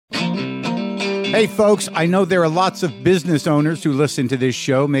Hey folks, I know there are lots of business owners who listen to this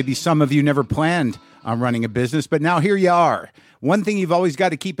show. Maybe some of you never planned on running a business, but now here you are. One thing you've always got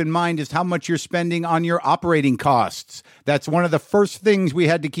to keep in mind is how much you're spending on your operating costs. That's one of the first things we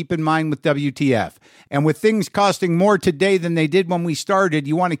had to keep in mind with WTF. And with things costing more today than they did when we started,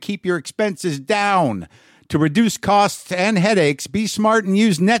 you want to keep your expenses down. To reduce costs and headaches, be smart and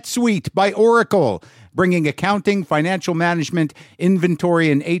use NetSuite by Oracle, bringing accounting, financial management,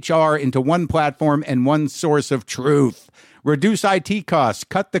 inventory, and HR into one platform and one source of truth. Reduce IT costs,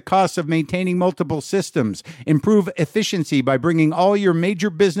 cut the costs of maintaining multiple systems, improve efficiency by bringing all your major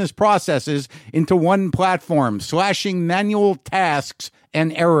business processes into one platform, slashing manual tasks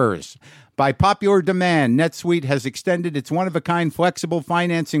and errors. By popular demand, NetSuite has extended its one-of-a-kind flexible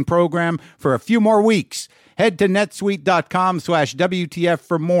financing program for a few more weeks. Head to netsuite.com/WTF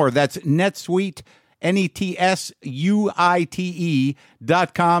for more. That's NetSuite,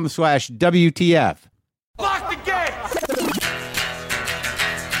 NetSuite.com/WTF. Lock the gate!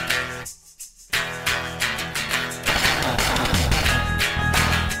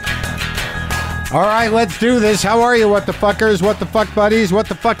 All right, let's do this. How are you, what the fuckers, what the fuck buddies, what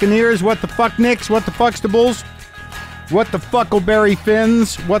the fucking ears, what the fuck nicks, what the fuckstables, what the fuckleberry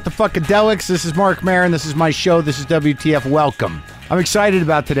fins, what the fuckadelics? This is Mark Maron. This is my show. This is WTF. Welcome. I'm excited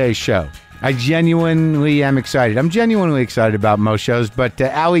about today's show. I genuinely am excited. I'm genuinely excited about most shows, but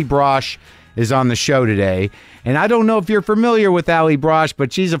Ali Brosh is on the show today. And I don't know if you're familiar with Ali Brosh,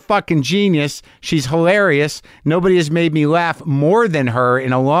 but she's a fucking genius. She's hilarious. Nobody has made me laugh more than her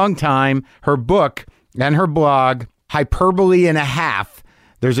in a long time. Her book and her blog, Hyperbole and a Half.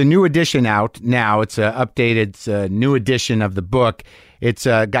 There's a new edition out now. It's an updated new edition of the book. It's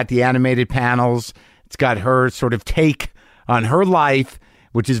got the animated panels. It's got her sort of take on her life,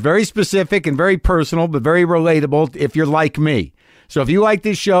 which is very specific and very personal, but very relatable if you're like me. So if you like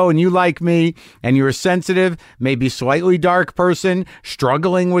this show and you like me and you're a sensitive, maybe slightly dark person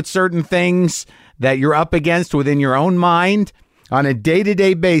struggling with certain things that you're up against within your own mind on a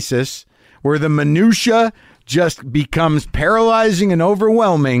day-to-day basis where the minutia just becomes paralyzing and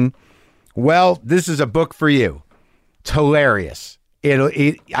overwhelming, well, this is a book for you. It's hilarious.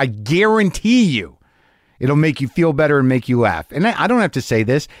 I guarantee you it'll make you feel better and make you laugh. And I don't have to say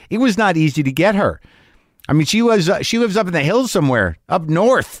this. It was not easy to get her. I mean, she lives up in the hills somewhere, up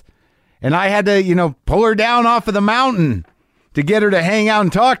north. And I had to, pull her down off of the mountain to get her to hang out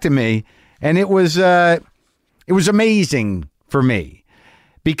and talk to me. And it was amazing for me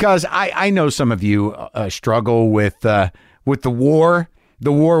because I know some of you struggle with the war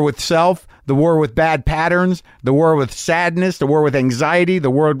with self, the war with bad patterns, the war with sadness, the war with anxiety,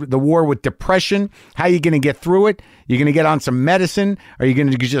 the war with depression. How are you going to get through it? You're going to get on some medicine? Are you going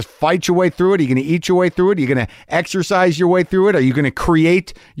to just fight your way through it? Are you going to eat your way through it? Are you going to exercise your way through it? Are you going to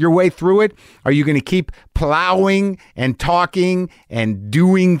create your way through it? Are you going to keep plowing and talking and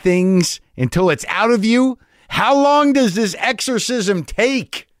doing things until it's out of you? How long does this exorcism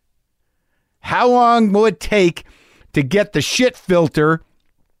take? How long will it take to get the shit filter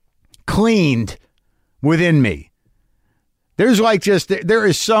cleaned within me? There is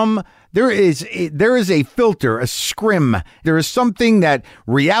a filter, a scrim. There is something that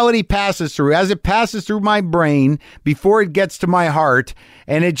reality passes through as it passes through my brain before it gets to my heart,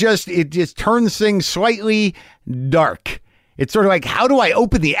 and it just turns things slightly dark. It's sort of like, how do I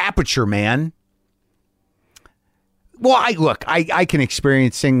open the aperture, man? Well, I can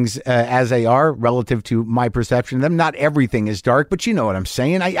experience things as they are relative to my perception of them. Not everything is dark, but you know what I'm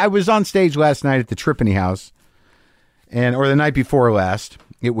saying. I was on stage last night at the Tripany House, or the night before last,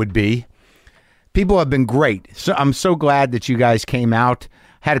 it would be. People have been great. So I'm so glad that you guys came out.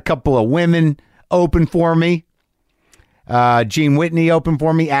 Had a couple of women open for me. Gene Whitney opened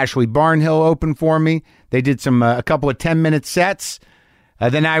for me. Ashley Barnhill opened for me. They did a couple of 10-minute sets.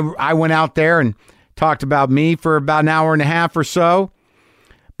 Then I went out there and talked about me for about an hour and a half or so.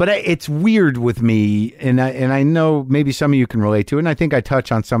 But it's weird with me, and I know maybe some of you can relate to it, and I think I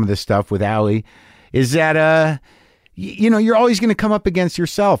touch on some of this stuff with Ali, is that, you're always going to come up against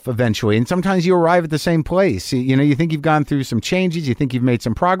yourself eventually, and sometimes you arrive at the same place. You think you've gone through some changes, you think you've made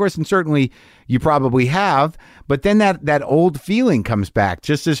some progress, and certainly you probably have, but then that old feeling comes back,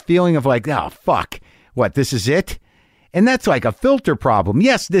 just this feeling of like, oh, fuck, what, this is it? And that's like a filter problem.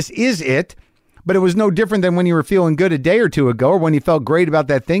 Yes, this is it. But it was no different than when you were feeling good a day or two ago, or when you felt great about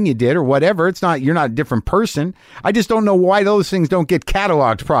that thing you did or whatever. You're not a different person. I just don't know why those things don't get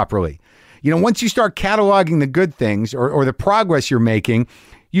cataloged properly. Once you start cataloging the good things or the progress you're making,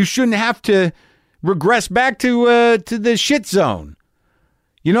 you shouldn't have to regress back to the shit zone.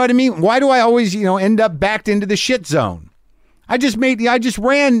 You know what I mean? Why do I always, end up backed into the shit zone? I just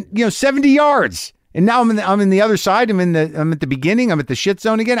ran 70 yards, and now I'm in the other side. I'm at the beginning. I'm at the shit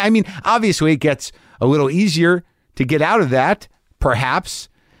zone again. I mean, obviously it gets a little easier to get out of that. Perhaps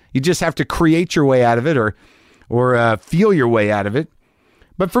you just have to create your way out of it, or feel your way out of it.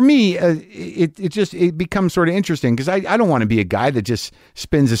 But for me, it becomes sort of interesting because I don't want to be a guy that just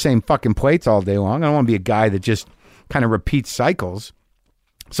spins the same fucking plates all day long. I don't want to be a guy that just kind of repeats cycles.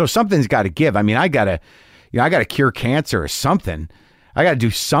 So something's got to give. I mean, I gotta cure cancer or something. I got to do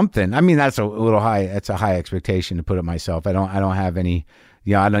something. I mean, that's a little high. That's a high expectation to put it myself. I don't have any.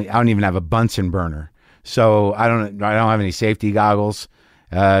 I don't even have a Bunsen burner. So I don't have any safety goggles.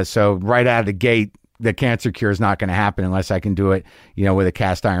 So right out of the gate, the cancer cure is not going to happen unless I can do it, with a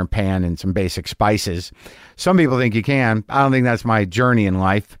cast iron pan and some basic spices. Some people think you can. I don't think that's my journey in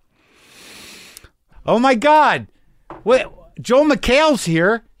life. Oh my God. What? Joel McHale's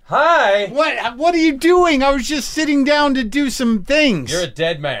here. Hi. What are you doing? I was just sitting down to do some things. You're a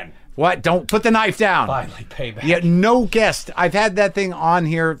dead man. What? Don't put the knife down. Finally, payback. Yeah, no guest. I've had that thing on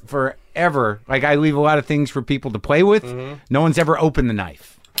here forever. Like, I leave a lot of things for people to play with. Mm-hmm. No one's ever opened the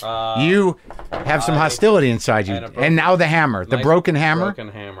knife. You have some hostility inside you. And now the hammer. The broken hammer. Broken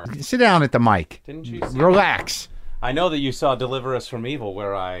hammer. Sit down at the mic. Didn't you see Relax. I know that you saw Deliver Us from Evil,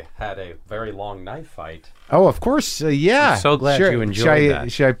 where I had a very long knife fight. Oh, of course. Yeah. I'm so glad you enjoyed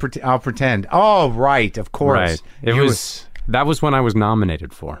that. I'll pretend. Oh, right. Of course. Right. That was when I was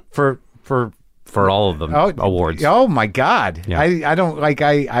nominated for all of the awards. Oh my God. Yeah. I don't like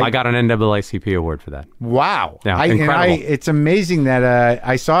I got an NAACP award for that. Wow. Yeah, incredible. It's amazing that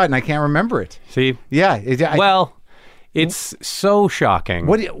I saw it and I can't remember it. See? Yeah. It's so shocking.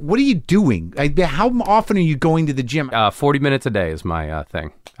 What are you doing? How often are you going to the gym? 40 minutes a day is my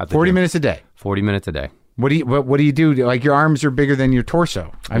thing. 40 minutes a day. 40 minutes a day. What do you do? Like, your arms are bigger than your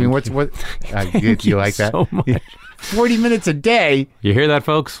torso. I mean, what? You like that? So much. 40 minutes a day. You hear that,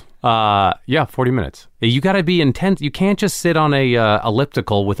 folks? 40 minutes. You got to be intense. You can't just sit on a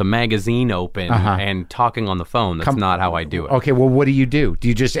elliptical with a magazine open and talking on the phone. That's not how I do it. Okay, well, what do? Do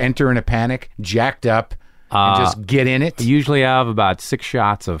you just enter in a panic, jacked up, and just get in it? I usually have about 6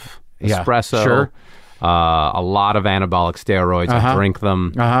 shots of espresso. Sure. A lot of anabolic steroids. I drink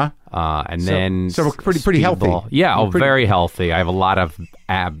them. And then pretty healthy. Ball. Yeah, very healthy. I have a lot of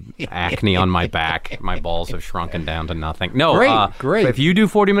acne on my back. My balls have shrunken down to nothing. No, great. If you do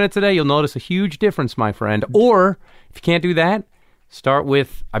 40 minutes a day, you'll notice a huge difference, my friend. Or if you can't do that, start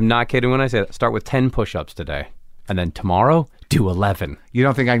with, I'm not kidding when I say that, start with 10 push-ups today. And then tomorrow, do 11. You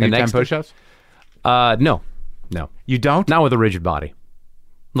don't think I can do 10 push-ups? No. You don't? Not with a rigid body.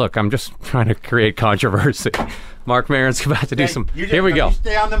 Look, I'm just trying to create controversy. Mark Maron's about to do some. Here we go. You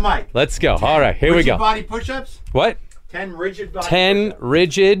stay on the mic. Let's go. All right, here we go. Rigid body push-ups? What? 10 rigid body 10 push-ups.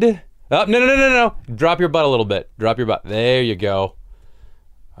 rigid. Oh, no. Drop your butt a little bit. Drop your butt. There you go.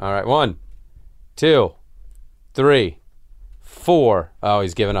 All right, 1, 2, 3, 4. Oh,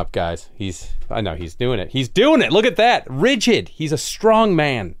 he's giving up, guys. I know he's doing it. He's doing it. Look at that. Rigid. He's a strong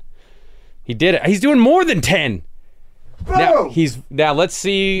man. He did it. He's doing more than 10. Boom! Now let's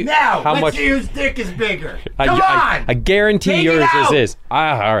see how much. Let's see whose dick is bigger. Come on! I guarantee Take yours it out! is.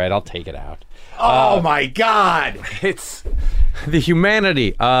 All right, I'll take it out. Oh my God! It's the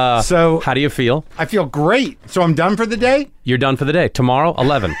humanity. So how do you feel? I feel great. So I'm done for the day? You're done for the day. Tomorrow,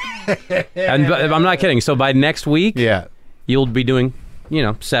 11. And I'm not kidding. So by next week, you'll be doing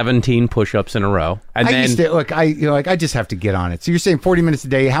 17 push-ups in a row. And I just have to get on it. So you're saying 40 minutes a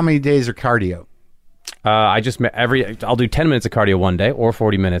day. How many days are cardio? I'll do 10 minutes of cardio one day, or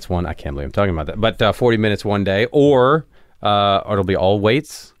 40 minutes one. I can't believe I'm talking about that. But 40 minutes one day, or it'll be all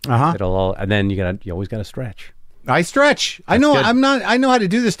weights. And then you always gotta stretch. I stretch. I know. Good. I know how to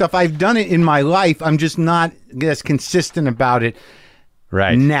do this stuff. I've done it in my life. I'm just not as consistent about it.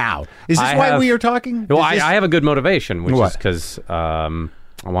 Right now, is this why we are talking? Well, I have a good motivation, which is because I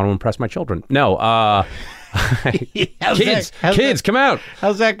want to impress my children. No. Kids, come out.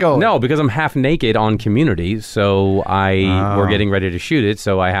 How's that going? No, because I'm half naked on Community, so we're getting ready to shoot it,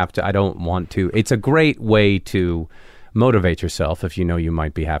 so I don't want to. It's a great way to motivate yourself if you know you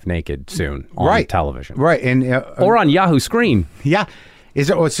might be half naked soon on television. Right. Or on Yahoo Screen. Yeah.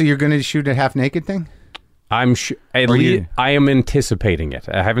 So you're going to shoot a half naked thing? I'm I am anticipating it.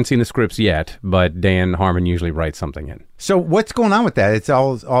 I haven't seen the scripts yet, but Dan Harmon usually writes something in. So what's going on with that? It's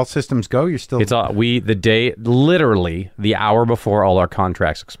all systems go. You're still. It's all literally the hour before all our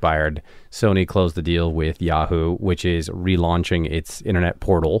contracts expired. Sony closed the deal with Yahoo, which is relaunching its internet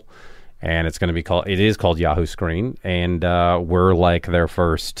portal, and it's going to be called Yahoo Screen, and we're like their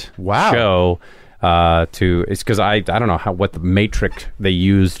first show. It's because I don't know what the matrix they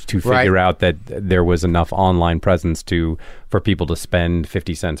used to figure out that there was enough online presence for people to spend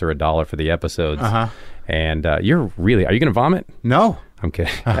 50 cents or $1 for the episodes. And are you going to vomit? No. I'm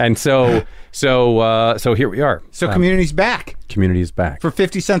kidding. And so here we are. So Community's back. Community is back for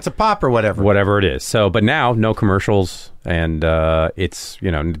 50 cents a pop or whatever. Whatever it is. So, but now no commercials, and it's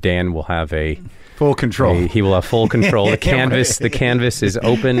Dan will have full control. He will have full control. The canvas is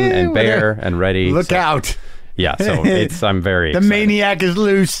open and bare and ready. Look out. Yeah. So I'm very. The excited. Maniac is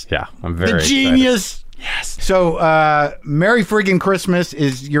loose. Yeah, I'm very. The genius. Excited. Yes. So, Merry Friggin' Christmas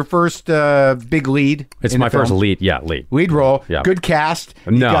is your first big lead. It's my first lead. Yeah, lead role. Yeah. Good cast.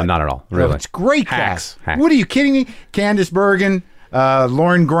 No, not at all. Really, it's great Hacks. cast. What are you kidding me? Candice Bergen,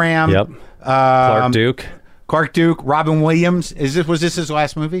 Lauren Graham. Yep. Clark Duke, Robin Williams. Was this his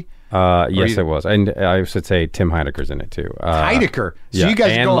last movie? Yes, it was, and I should say Tim Heidecker's in it too. Heidecker. So yeah, you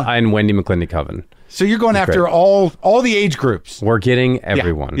guys and Wendy McClintock-Coven. So you're going after all the age groups. We're getting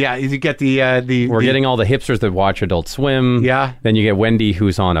everyone. Yeah, you get the getting all the hipsters that watch Adult Swim. Yeah. Then you get Wendy,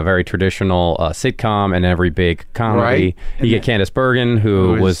 who's on a very traditional sitcom and every big comedy. Right. You get Candice Bergen,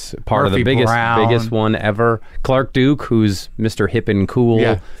 who was part of the biggest one ever. Clark Duke, who's Mr. Hip and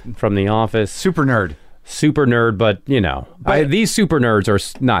Cool from The Office. Super nerd, but these super nerds are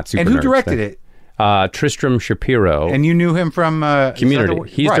not super nerds. And who directed it? Tristram Shapiro. And you knew him from Community.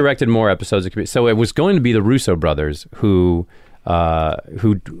 He's directed more episodes of Community. So it was going to be the Russo brothers who were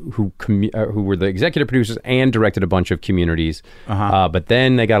the executive producers and directed a bunch of Communities. But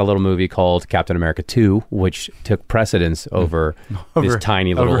then they got a little movie called Captain America 2, which took precedence over this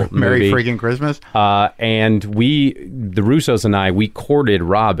tiny little movie. Merry Friggin' Christmas. And the Russos and I, we courted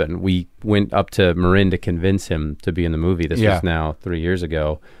Robin. We went up to Marin to convince him to be in the movie. This was now 3 years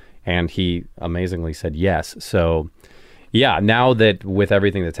ago. And he amazingly said yes. So, now that with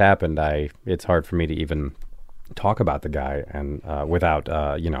everything that's happened, it's hard for me to even talk about the guy and without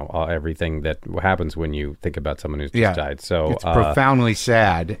everything that happens when you think about someone who's just died. So it's profoundly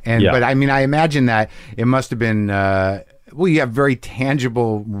sad. But I mean, I imagine that it must have been. You have very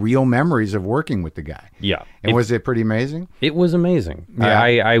tangible, real memories of working with the guy. Yeah. And was it pretty amazing? It was amazing. Yeah.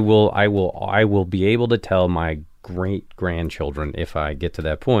 I will be able to tell my great grandchildren, if I get to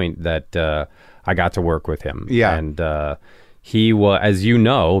that point, that I got to work with him. Yeah. And he was, as you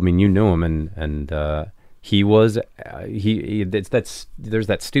know, I mean, you knew him, and he was there's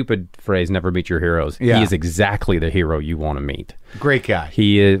that stupid phrase, never meet your heroes. Yeah. He is exactly the hero you want to meet. Great guy.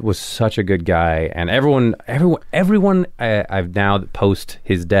 He was such a good guy, and everyone I've now post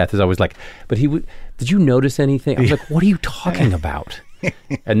his death is always like, but did you notice anything? I was like, what are you talking about?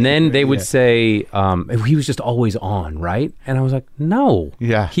 And then they would say, he was just always on, right? And I was like, no.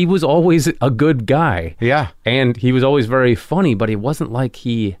 Yeah. He was always a good guy. Yeah. And he was always very funny, but it wasn't like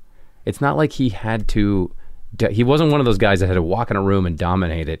it's not like he had to, he wasn't one of those guys that had to walk in a room and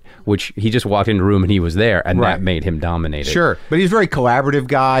dominate it, which he just walked into a room and he was there, and that made him dominate it. Sure. But he's a very collaborative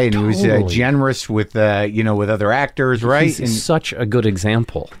guy, and he was generous with, with other actors, right? He's such a good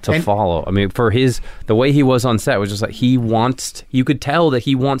example to follow. I mean, for the way he was on set was just like, you could tell that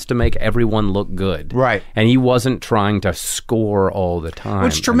he wants to make everyone look good. Right. And he wasn't trying to score all the time.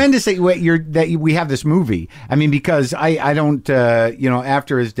 It's tremendous that we have this movie. I mean, because I don't,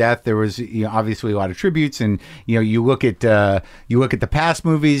 after his death, there was obviously a lot of tributes, and you look at the past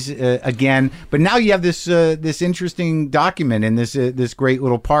movies again, but now you have this interesting document and this great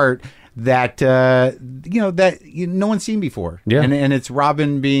little part that no one's seen before. Yeah. And it's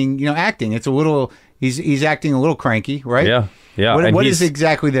Robin being acting. It's a little he's acting a little cranky, right? Yeah. Yeah. What is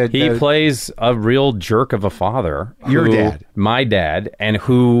exactly he plays a real jerk of a father. Your dad. My dad, and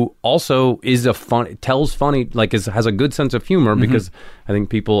who also is tells funny, like has a good sense of humor, because I think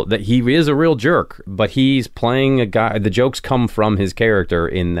that he is a real jerk, but he's playing a guy. The jokes come from his character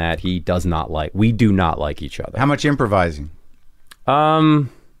in that we do not like each other. How much improvising?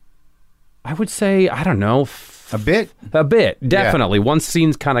 I would say, I don't know. A bit, definitely. Yeah. Once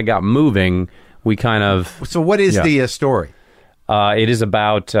scenes kind of got moving, we kind of. So what is the story? It is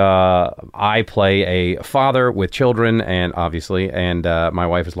about I play a father with children, and my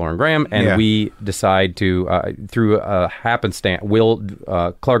wife is Lauren Graham, and we decide to through a happenstance.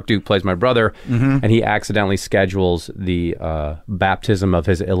 Clark Duke plays my brother, and he accidentally schedules the baptism of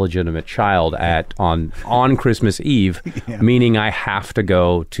his illegitimate child on Christmas Eve, meaning I have to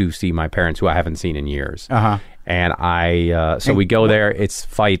go to see my parents, who I haven't seen in years. And so we go there. It's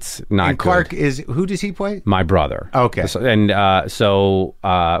fights, not And Clark good. who does he play? My brother. Okay. So,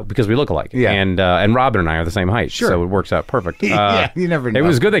 because we look alike. Yeah. And Robin and I are the same height. Sure. So it works out perfect. Yeah, you never know. It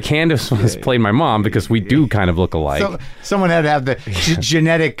was good that Candace played my mom because we do kind of look alike. So someone had to have the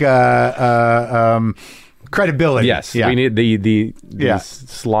genetic credibility. Yes. Yeah. We need the Yeah.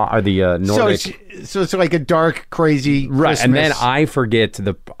 Nordic. So it's like a dark, crazy Right, Christmas. and then I forget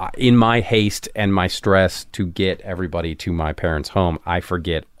in my haste and my stress to get everybody to my parents' home, I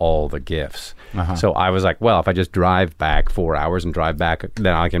forget all the gifts. So I was like, well, if I just drive back 4 hours and drive back,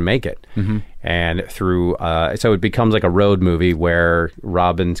 then I can make it. And through, so it becomes like a road movie where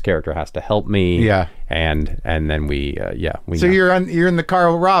Robin's character has to help me. Yeah. And then we So you're in the car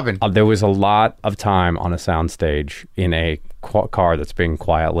with Robin. there was a lot of time on a soundstage in a car that's being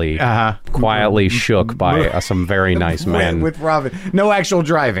quietly shook by some very nice men. With Robin. No actual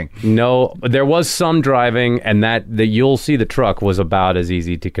driving. No, there was some driving, and that you'll see the truck was about as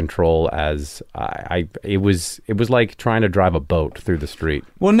easy to control as it was like trying to drive a boat through the street.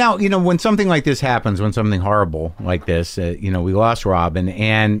 Well, now, when something like this happens, when something horrible like this, we lost Robin,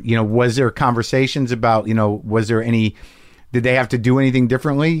 and, was there conversations about, was there any... Did they have to do anything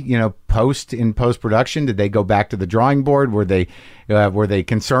differently, post-production? Did they go back to the drawing board? Were they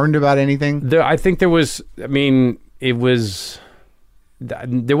concerned about anything? I think there was. I mean, it was.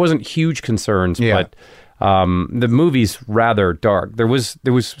 There wasn't huge concerns, but the movie's rather dark. There was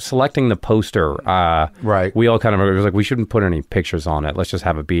selecting the poster. Right. We all kind of it was like we shouldn't put any pictures on it. Let's just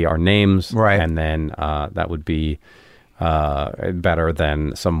have it be our names. Right. And then that would be. Better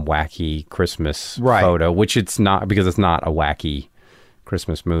than some wacky Christmas photo, which it's not because it's not a wacky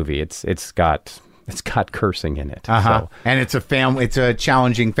Christmas movie. It's got cursing in it. So. And it's a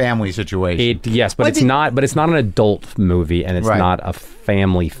challenging family situation. But it's not an adult movie, and it's Right. not a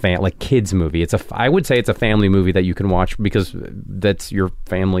family like kids movie. I would say it's a family movie that you can watch because that's your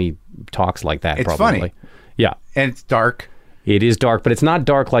family talks like that. It's probably. funny. Yeah, and it's dark. It is dark, but it's not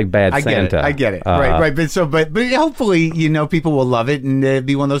dark like Bad Santa. I get it. Right. But hopefully, people will love it and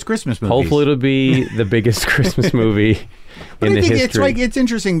be one of those Christmas movies. Hopefully, it'll be the biggest Christmas movie in the history. It's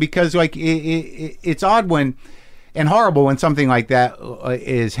interesting because it's odd when and horrible when something like that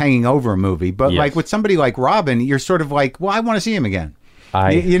is hanging over a movie. But like with somebody like Robin, you're sort of like, well, I want to see him again.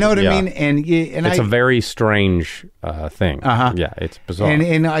 You know what I mean? And it's a very strange thing. Yeah, it's bizarre.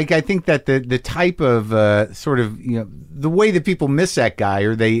 And I think that the type of sort of the way that people miss that guy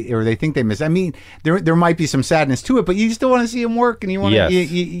or they think they miss. I mean, there might be some sadness to it, but you still want to see him work, and you want to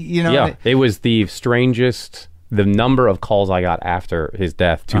Yeah, it was the strangest. The number of calls I got after his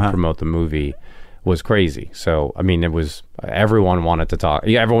death to promote the movie was crazy. So I mean, it was everyone wanted to talk.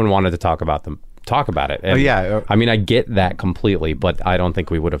 Yeah, everyone wanted to talk about them. Talk about it. And, I mean, I get that completely, but I don't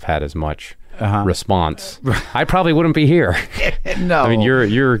think we would have had as much response. I probably wouldn't be here. No, I mean,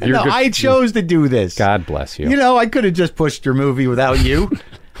 you're good. I chose to do this. God bless you. I could have just pushed your movie without you.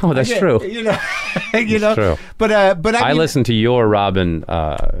 Oh, that's true. That's true. But I mean, listened to your Robin,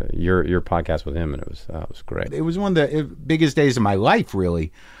 your podcast with him, and it was great. It was one of the biggest days of my life,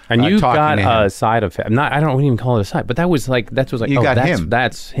 really. And you got a side of him. I don't even call it a side, but that was like you got him.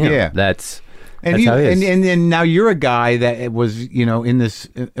 That's him. Yeah. That's how he is. And then now you're a guy that was in this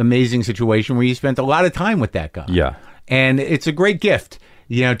amazing situation where you spent a lot of time with that guy. Yeah. And it's a great gift,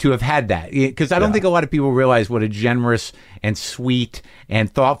 to have had that. Because I don't think a lot of people realize what a generous and sweet and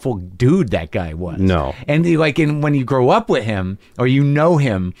thoughtful dude that guy was. No. And when you grow up with him or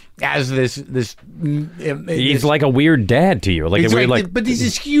him as this he's like a weird dad to you. But he's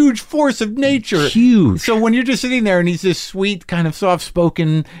this huge force of nature. Huge. So when you're just sitting there and he's this sweet, kind of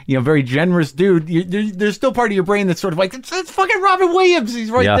soft-spoken, very generous dude, there's still part of your brain that's sort of like, that's fucking Robin Williams. He's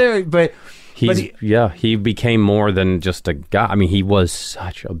right there. But he became more than just a guy. I mean, he was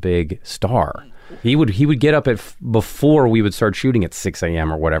such a big star. He would get up before we would start shooting at 6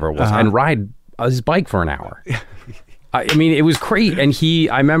 a.m. or whatever it was and ride his bike for an hour. I mean, it was great. And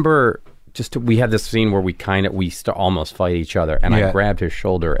I remember we had this scene where we almost fight each other, and I grabbed his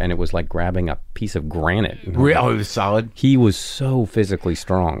shoulder, and it was like grabbing a piece of granite. Oh, it was solid. He was so physically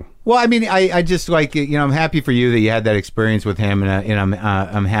strong. Well, I mean, I just I'm happy for you that you had that experience with him, and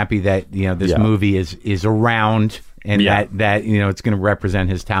I'm happy that this movie is around, and that it's going to represent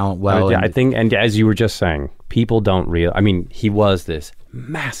his talent well. I think, and as you were just saying, people don't realize. I mean, he was this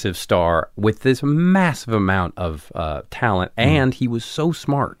massive star with this massive amount of talent, and he was so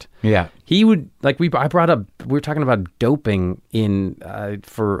smart. Yeah, he would we were talking about doping in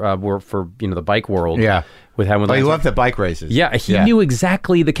for the bike world. Yeah. with having Oh, he loved the bike races. Yeah, he knew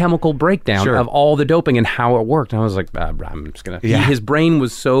exactly the chemical breakdown of all the doping and how it worked. And I was like, I'm just going to... His brain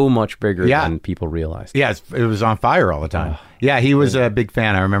was so much bigger than people realized. Yeah, it was on fire all the time. Yeah, he was a big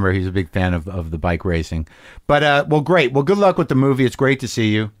fan. I remember he was a big fan of the bike racing. But, well, great. Well, good luck with the movie. It's great to see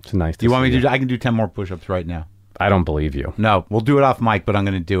you. It's nice to see you. Want me to do? I can do 10 more push-ups right now. I don't believe you. No, we'll do it off mic, but I'm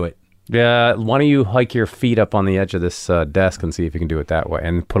going to do it. Yeah, why don't you hike your feet up on the edge of this desk and see if you can do it that way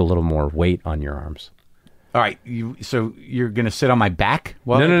and put a little more weight on your arms. All right, so you're gonna sit on my back?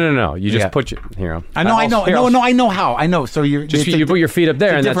 Well, no. You just put your here. I know. I know how. I know. So you put your feet up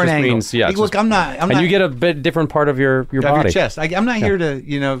there, and that just means Look, I'm not. And you get a bit different part of your body, your chest. I'm not here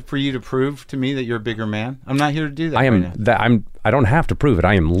to for you to prove to me that you're a bigger man. I'm not here to do that. I am. I don't have to prove it.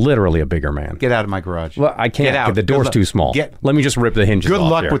 I am literally a bigger man. Get out of my garage. Well, I can't. Get out. The door's too small. Let me just rip the hinges off. Good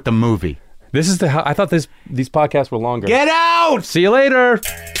luck with the movie. This is I thought these podcasts were longer. Get out. See you later.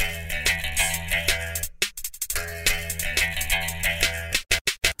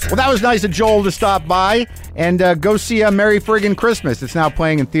 Well, that was nice of Joel to stop by and go see Merry Friggin' Christmas. It's now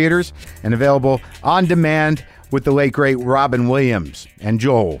playing in theaters and available on demand with the late, great Robin Williams and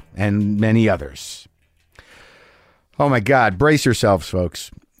Joel and many others. Oh, my God. Brace yourselves, folks.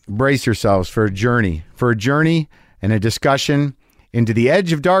 Brace yourselves for a journey and a discussion into the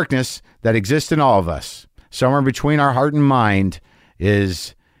edge of darkness that exists in all of us. Somewhere between our heart and mind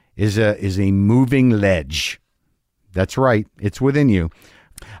is a moving ledge. That's right. It's within you.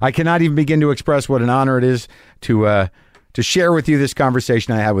 I cannot even begin to express what an honor it is to share with you this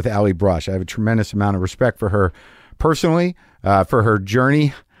conversation I had with Allie Brosh. I have a tremendous amount of respect for her personally, for her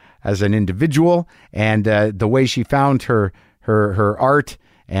journey as an individual, and the way she found her art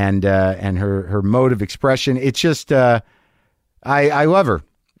and her mode of expression. It's just I love her,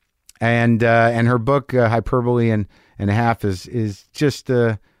 and her book Hyperbole and a Half is just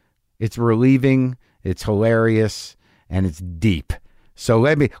it's relieving, it's hilarious, and it's deep. So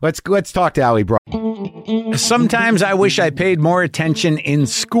let's talk to Allie Brosh. Sometimes I wish I paid more attention in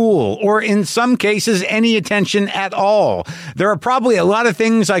school, or in some cases, any attention at all. There are probably a lot of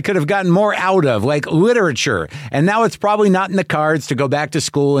things I could have gotten more out of, like literature, and now it's probably not in the cards to go back to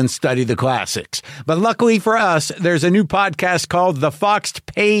school and study the classics. But luckily for us, there's a new podcast called The Foxed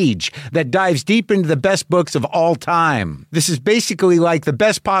Page that dives deep into the best books of all time. This is basically like the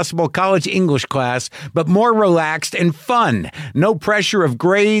best possible college English class, but more relaxed and fun. No pressure of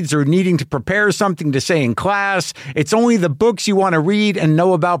grades or needing to prepare something to say in class. It's only the books you want to read and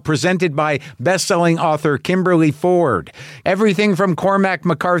know about, presented by best-selling author Kimberly Ford. Everything from Cormac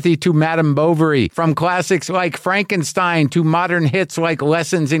McCarthy to Madame Bovary, from classics like Frankenstein to modern hits like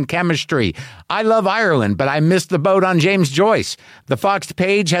Lessons in Chemistry. I love Ireland, but I missed the boat on James Joyce. The Foxed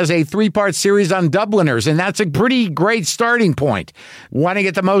Page has a 3-part series on Dubliners, and that's a pretty great starting point. Want to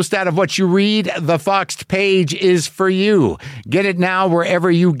get the most out of what you read? The Foxed Page is for you. Get it now wherever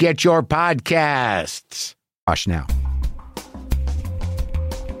you get your podcasts. Brosh now.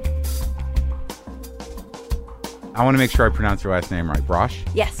 I want to make sure I pronounce your last name right. Brosh?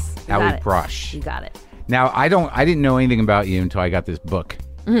 Yes. Allie Brosh. You got it. Now, I didn't know anything about you until I got this book.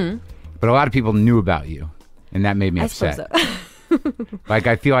 Mm-hmm. But a lot of people knew about you, and that made me upset. So. Like,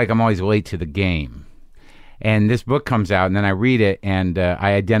 I feel like I'm always late to the game. And this book comes out, and then I read it, and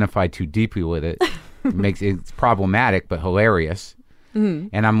I identify too deeply with it. It's problematic, but hilarious. Mm-hmm.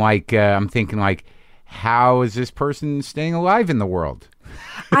 And I'm thinking, how is this person staying alive in the world?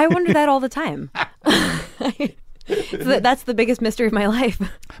 I wonder that all the time. That's the biggest mystery of my life.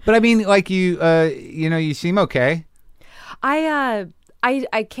 But I mean, you seem okay. I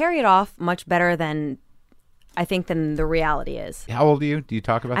carry it off much better than the reality is. How old are you? Do you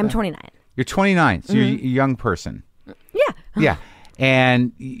talk about that? I'm 29. You're 29, so you're a young person. Yeah. Yeah.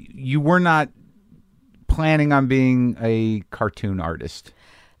 And you were not planning on being a cartoon artist.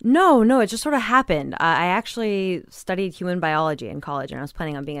 No, it just sort of happened. I actually studied human biology in college, and I was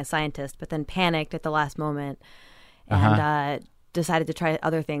planning on being a scientist, but then panicked at the last moment and decided to try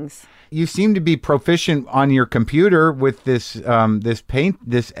other things. You seem to be proficient on your computer with this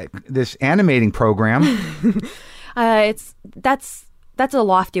animating program. That's a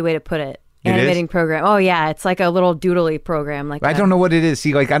lofty way to put it. Animating program. Oh yeah, it's like a little doodly program. I don't know what it is.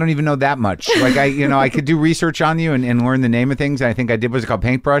 See, I don't even know that much. I could do research on you and learn the name of things. I think I did. Was it called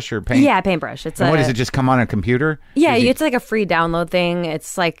Paintbrush or Paint? Yeah, Paintbrush. What does it just come on a computer? Yeah, it's like a free download thing.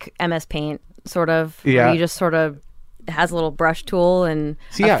 It's like MS Paint, sort of. Yeah. Where you just sort of has a little brush tool and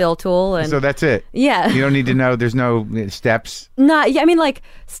a fill tool, and so that's it. Yeah. You don't need to know. There's no steps.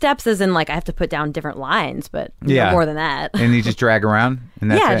 Steps as in I have to put down different lines, but no more than that. And you just drag around. And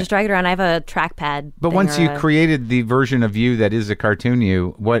that's Yeah, it. just drag it around. I have a trackpad. But thing once or you a- created the version of you that is a cartoon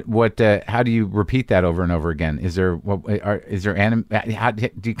you, how do you repeat that over and over again? Is there can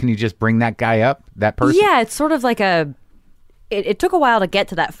you just bring that guy up, that person? Yeah, it's sort of like it took a while to get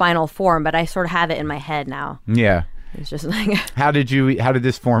to that final form, but I sort of have it in my head now. Yeah. It's just like How did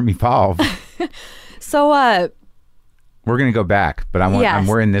this form evolve? so. We're gonna go back, but Yes.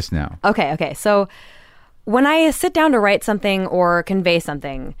 we're in this now. Okay. So when I sit down to write something or convey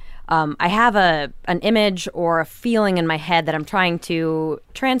something, I have an image or a feeling in my head that I'm trying to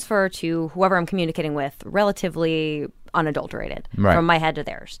transfer to whoever I'm communicating with, relatively unadulterated, Right. from my head to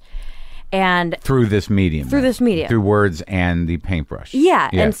theirs. And Through this medium. Through words and the paintbrush. yeah.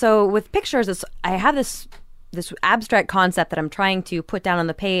 And so with pictures, I have this abstract concept that I'm trying to put down on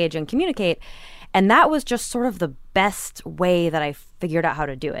the page and communicate. And that was just sort of the best way that I figured out how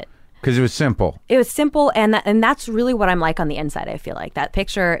to do it. Because it was simple. It was simple, and that's really what I'm like on the inside. I feel like that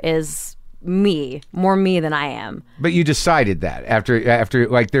picture is more me than I am. But you decided that after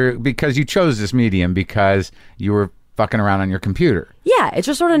like because you chose this medium because you were fucking around on your computer. Yeah, it's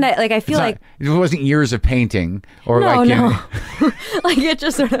just sort of like I feel like it wasn't years of painting or no, like like it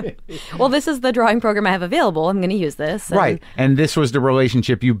just sort of. Well, this is the drawing program I have available. I'm going to use this. And right. And this was the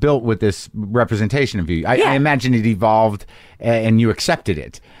relationship you built with this representation of you. I imagine it evolved and you accepted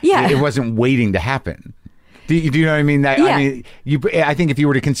it. Yeah. It wasn't waiting to happen. Do you know what I mean? I think if you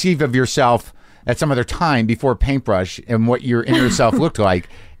were to conceive of yourself at some other time before paintbrush and what your inner self looked like,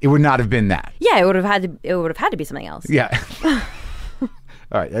 it would not have been that. Yeah, it would have had to be something else. Yeah.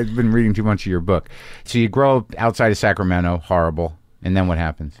 All right. I've been reading too much of your book. So you grow up outside of Sacramento, horrible. And then what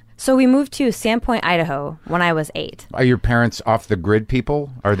happens? So we moved to Sandpoint, Idaho when I was 8. Are your parents off the grid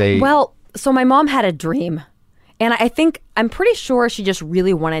people? Are they? Well, so my mom had a dream. And I'm pretty sure she just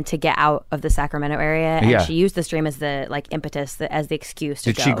really wanted to get out of the Sacramento area, and she used this dream as the impetus, as the excuse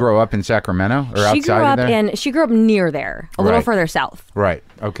to Did go. she grow up in Sacramento or outside of there? She grew up near there, a little Right. further south. Right.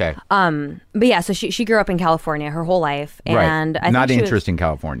 Okay. But yeah, so she grew up in California her whole life, and right. I Not think she interest in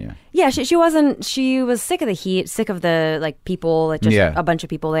California. Yeah, she wasn't. She was sick of the heat, sick of the people, just a bunch of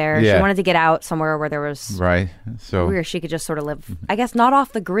people there. Yeah. She wanted to get out somewhere where there was Right. So where she could just sort of live. I guess not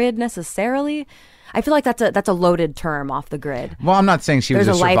off the grid necessarily. I feel like that's a loaded term, off the grid. Well, I'm not saying she was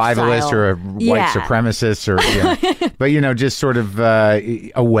a There's a survivalist lifestyle. or a white supremacist or, but just sort of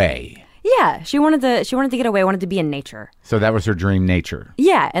away. Yeah, she wanted to get away, wanted to be in nature. So that was her dream, nature.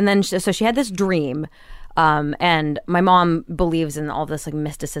 Yeah, and then so she had this dream, and my mom believes in all this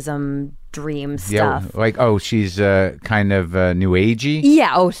mysticism, dream stuff. Yeah, like she's kind of new agey.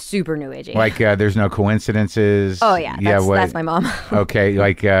 Yeah, super new agey. Like there's no coincidences. Oh yeah, that's my mom. Okay,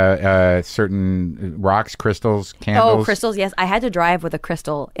 like certain rocks, crystals, candles. Oh, crystals, yes. I had to drive with a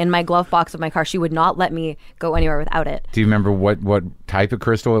crystal in my glove box of my car. She would not let me go anywhere without it. Do you remember what type of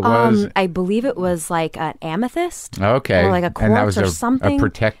crystal it was? I believe it was like an amethyst. Okay. Or like a quartz and that was or something. a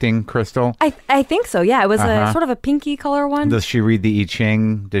protecting crystal? I think so, yeah. It was a sort of a pinky color one. Does she read the I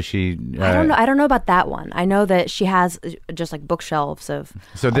Ching? Does she... I don't know about that one. I know that she has just like bookshelves of...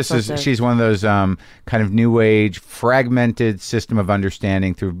 So she's one of those kind of new age, fragmented system of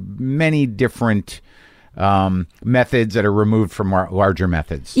understanding through many different methods that are removed from larger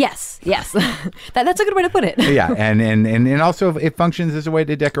methods. Yes. That's a good way to put it. Yeah, and also it functions as a way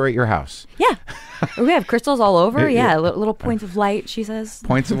to decorate your house. Yeah. We have crystals all over. Yeah, little points of light, she says.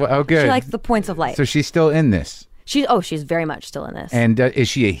 Points of... Oh, good. She likes the points of light. So she's still in this. She's very much still in this. And is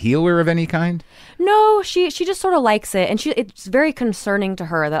she a healer of any kind? No, she just sort of likes it, and it's very concerning to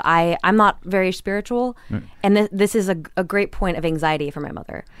her that I'm not very spiritual, and this is a great point of anxiety for my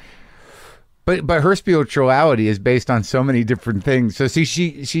mother. But her spirituality is based on so many different things. So see,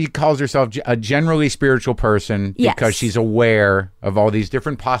 she calls herself a generally spiritual person because she's aware of all these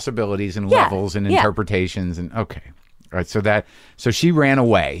different possibilities and levels and interpretations. And okay, all right. So she ran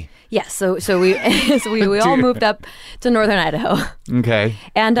away. Yes. So we all moved up to northern Idaho. Okay.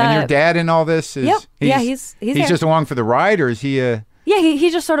 And your dad in all this is he's there. just along for the ride, or is he a... Yeah, he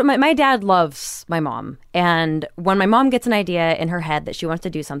just sort of... My dad loves my mom. And when my mom gets an idea in her head that she wants to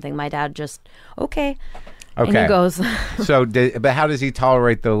do something, my dad just, okay. And he goes... But how does he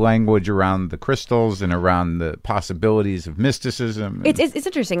tolerate the language around the crystals and around the possibilities of mysticism? It's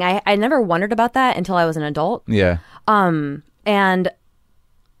interesting. I never wondered about that until I was an adult. Yeah. And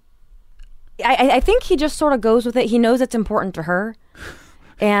I think he just sort of goes with it. He knows it's important to her.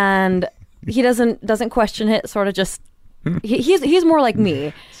 And he doesn't question it, sort of just... He's more like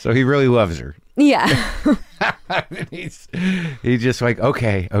me. So he really loves her. Yeah. he's just like,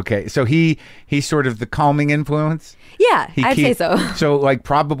 okay. So he's sort of the calming influence. Yeah, I'd say so. So like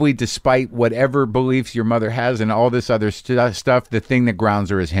probably despite whatever beliefs your mother has and all this other stuff, the thing that grounds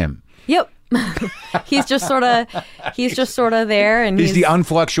her is him. Yep. he's just sort of there, and he's the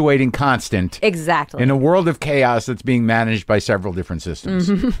unfluctuating constant. Exactly. In a world of chaos that's being managed by several different systems.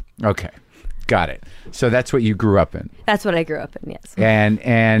 Mm-hmm. Okay. Got it. So that's what you grew up in. That's what I grew up in, yes.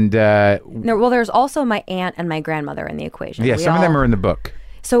 And well, there's also my aunt and my grandmother in the equation. Yeah, some of them are in the book.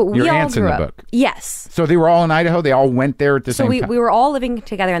 So your we all aunt's in grew the up. Book. Yes. So they were all in Idaho. They all went there at the same time. So we were all living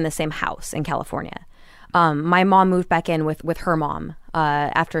together in the same house in California. My mom moved back in with her mom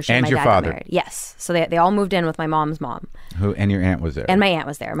after she and my your dad father. got married. Yes. So they all moved in with my mom's mom. And your aunt was there. And my aunt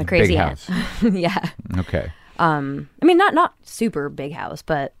was there. My crazy big aunt. House. Yeah. Okay. I mean, not super big house,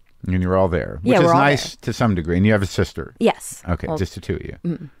 but and you're all there, which yeah, is we're all nice there. to some degree. And you have a sister. Yes. Okay, well, just the two of you.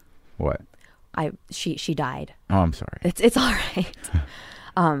 Mm-mm. What? She died. Oh, I'm sorry. It's all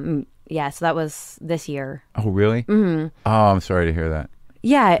right. Yeah. So that was this year. Oh, really? Mm-hmm. Oh, I'm sorry to hear that.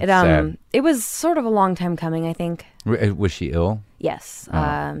 Yeah. Sad. It was sort of a long time coming, I think. Was she ill? Yes.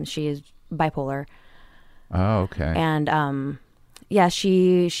 She is bipolar. Oh, okay. And yeah,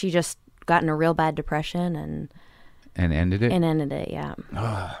 she just got in a real bad depression and ended it. And ended it, yeah.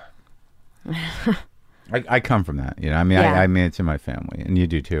 I come from that, you know. I mean, Yeah. I mean, it's in my family, and you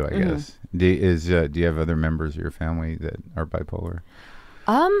do too, I guess. Do you have other members of your family that are bipolar?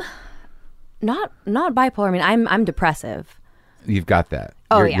 Not bipolar. I mean, I'm depressive. You've got that.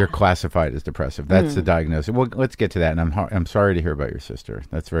 Oh, You're classified as depressive. That's the diagnosis. Well, let's get to that. And I'm sorry to hear about your sister.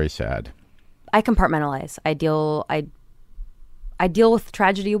 That's very sad. I compartmentalize. I deal with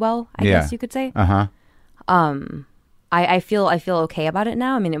tragedy well, I guess you could say. I feel okay about it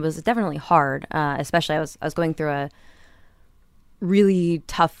now. I mean, it was definitely hard, especially I was going through a really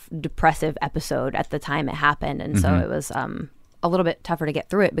tough depressive episode at the time it happened, and so it was a little bit tougher to get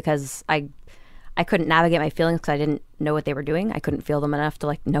through it because I couldn't navigate my feelings because I didn't know what they were doing. I couldn't feel them enough to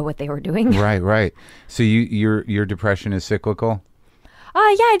like know what they were doing. Right. So your depression is cyclical? Yeah,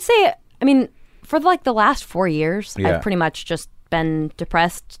 I'd say. I mean, for like the last 4 years, Yeah. I've pretty much just been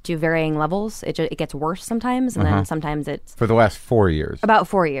depressed to varying levels. It gets worse sometimes, and then sometimes it's For the last 4 years. about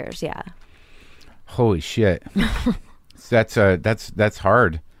 4 years. Yeah. Holy shit. That's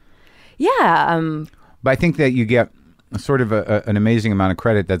hard. Yeah. But I think that you get sort of an amazing amount of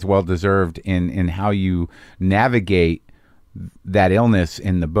credit that's well deserved in how you navigate that illness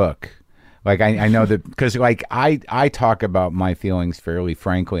in the book. Like I know that because like I talk about my feelings fairly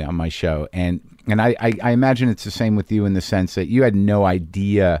frankly on my show, and I imagine it's the same with you in the sense that you had no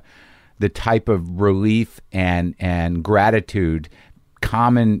idea the type of relief and gratitude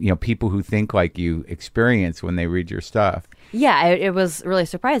common people who think like you experience when they read your stuff. Yeah, it was really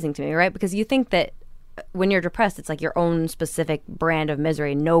surprising to me, right? Because you think that when you're depressed, it's like your own specific brand of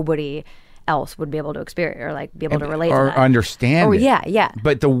misery. Nobody else would be able to experience or like be able to relate to or that. understand it. Yeah.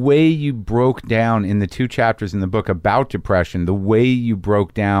 But the way you broke down in the 2 chapters in the book about depression, the way you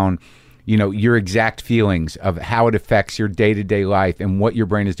broke down, your exact feelings of how it affects your day-to-day life and what your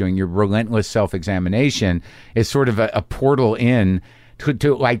brain is doing, your relentless self-examination is sort of a portal in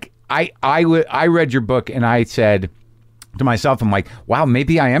to like, I read your book and I said to myself, I'm like, wow,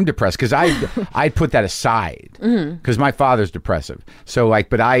 maybe I am depressed because I put that aside because my father's depressive. So like,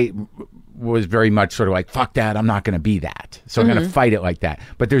 but I was very much sort of like, fuck that, I'm not going to be that. So I'm going to fight it like that.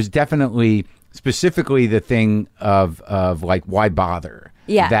 But there's definitely specifically the thing of like, why bother?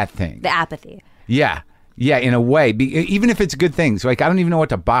 Yeah. That thing. The apathy. Yeah. Yeah, in a way, even if it's good things. Like, I don't even know what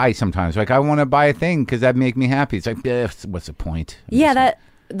to buy sometimes. Like, I want to buy a thing because that'd make me happy. It's like, what's the point? Yeah,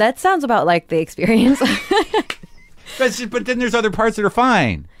 that sounds about like the experience. But then there's other parts that are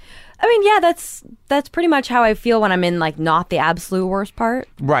fine. I mean, yeah, that's pretty much how I feel when I'm in like not the absolute worst part.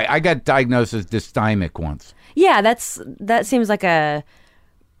 Right. I got diagnosed as dysthymic once. Yeah, that seems like a.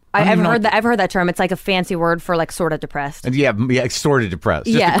 I've heard that term. It's like a fancy word for like sort of depressed. Yeah, sort of depressed.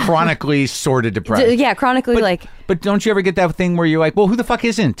 Just chronically sort of depressed. Yeah, chronically But don't you ever get that thing where you're like, well, who the fuck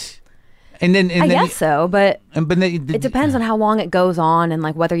isn't? And then I guess so, but it depends on how long it goes on and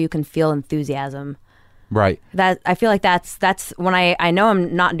like whether you can feel enthusiasm. Right. That I feel like that's when I know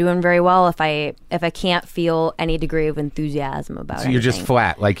I'm not doing very well if I can't feel any degree of enthusiasm about it. So you're just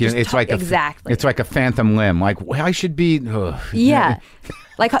flat. Like it's like exactly. It's like a phantom limb. Like, well, I should be. Yeah.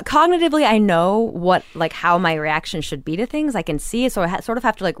 Like cognitively, I know what like how my reaction should be to things. I can see it, so I sort of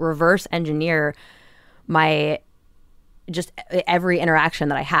have to like reverse engineer my just every interaction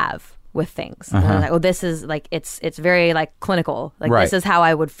that I have with things. And I'm like, oh, this is like it's very like clinical. Like Right. this is how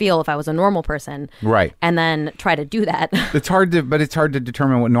I would feel if I was a normal person. Right. And then try to do that. It's hard to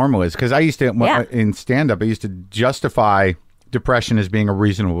determine what normal is, because I used to Yeah. in stand up I used to justify depression as being a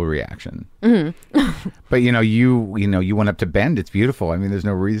reasonable reaction. But you went up to Bend. It's beautiful. I mean, there's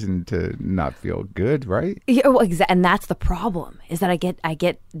no reason to not feel good, right? Yeah, well, and that's the problem is that I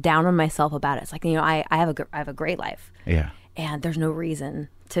get down on myself about it. It's like, I have a great life. Yeah. And there's no reason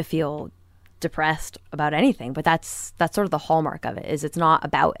to feel depressed about anything, but that's sort of the hallmark of it, is it's not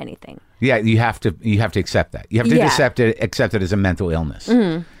about anything. Yeah, you have to accept that. You have to Yeah. accept it as a mental illness.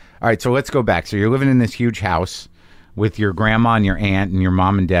 All right, so let's go back. So you're living in this huge house with your grandma and your aunt and your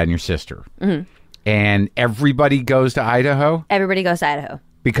mom and dad and your sister. And everybody goes to Idaho Everybody goes to Idaho.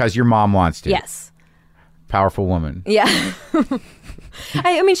 because your mom wants to. Yes. Powerful woman. Yeah.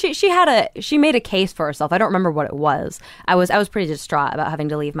 I mean, she made a case for herself. I don't remember what it was. I was pretty distraught about having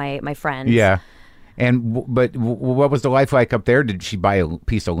to leave my friends. Yeah. And but what was the life like up there? Did she buy a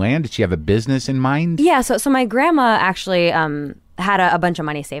piece of land? Did she have a business in mind? Yeah. So my grandma actually had a bunch of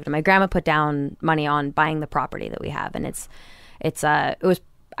money saved, and my grandma put down money on buying the property that we have, and it was,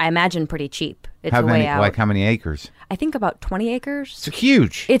 I imagine, pretty cheap. It's How way many? out. Like how many acres? I think about 20 acres. It's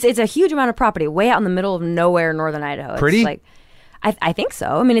huge. It's a huge amount of property, way out in the middle of nowhere, northern Idaho. Pretty? It's like, I think so.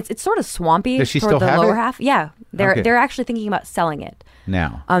 I mean, it's sort of swampy. Does she toward still the have lower it? half? Yeah, they're Okay. they're actually thinking about selling it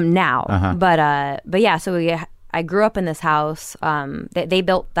Now. now. Uh-huh. But yeah. So I grew up in this house. They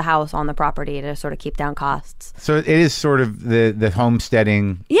built the house on the property to sort of keep down costs. So it is sort of the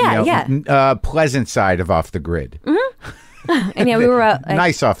homesteading, Yeah, pleasant side of off the grid. And yeah, we were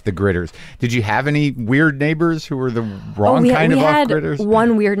Nice off the gridders. Did you have any weird neighbors who were the wrong kind of we off had gridders?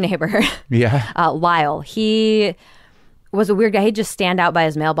 one weird neighbor, Yeah. Lyle. He was a weird guy. He'd just stand out by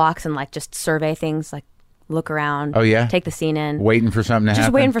his mailbox and like just survey things, like look around. Oh, yeah? Take the scene in. Waiting for something to Just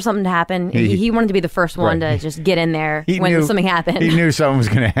happen. waiting for something to happen. He wanted to be the first one Right. to just get in there He when knew- something happened. He knew something was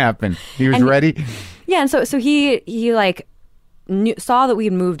going to happen. He was And- ready. Yeah, and so he like saw that we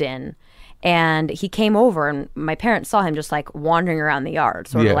had moved in, and he came over, and my parents saw him just like wandering around the yard,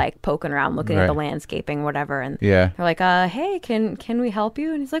 sort Yeah. of like poking around, looking at the Right. landscaping, whatever. And Yeah. they're like, "Hey, can we help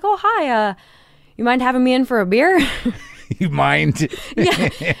you?" And he's like, "Oh, hi. You mind having me in for a beer?" You mind? Yeah.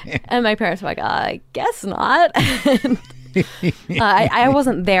 And my parents were like, I guess not. I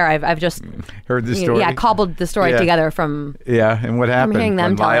wasn't there. I've just Heard the story. Yeah, cobbled the story Yeah. together from. Yeah, and what happened hearing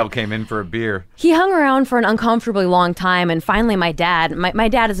them when tell Lyle it. came in for a beer? He hung around for an uncomfortably long time, and finally, my dad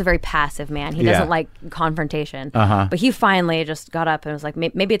is a very passive man. He Yeah. doesn't like confrontation. Uh-huh. But he finally just got up and was like,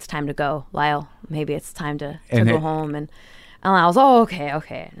 "Maybe it's time to go, Lyle. Maybe it's time to And go it- home." And I was, "Oh,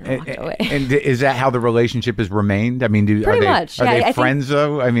 okay," and walked away. And is that how the relationship has remained? I mean, are Pretty they, much. Are Yeah, they I think- friends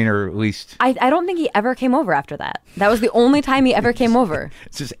though? I mean, or at least I don't think he ever came over after that. That was the only time he ever came over.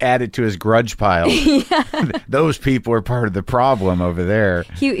 it's just added to his grudge pile. Those people are part of the problem over there.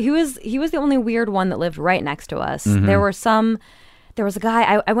 He was the only weird one that lived right next to us. Mm-hmm. There was a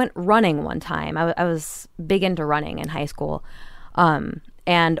guy. I went running one time. I was big into running in high school,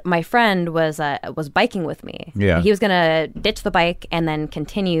 and my friend was biking with me. Yeah. He was gonna ditch the bike and then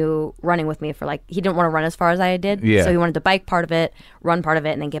continue running with me for he didn't want to run as far as I did. Yeah. So he wanted to bike part of it, run part of it,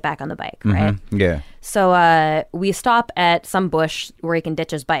 and then get back on the bike. Right. Yeah. So we stop at some bush where he can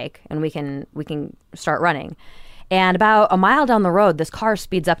ditch his bike, and we can start running. And about a mile down the road, this car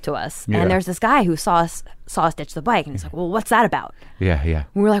speeds up to us, Yeah. and there's this guy who saw us ditch the bike, and he's like, "Well, what's that about?" Yeah. Yeah.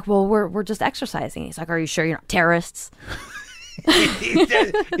 And we're like, "Well, we're just exercising." He's like, "Are you sure you're not terrorists?" You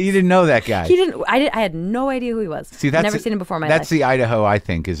didn't know that guy. He didn't. I had no idea who he was. See, that's never seen him before in my That's life. the Idaho I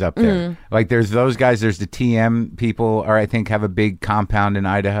think is up there. Like there's those guys. There's the TM people, or I think have a big compound in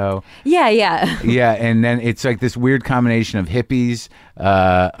Idaho. Yeah, yeah. Yeah, and then it's like this weird combination of hippies,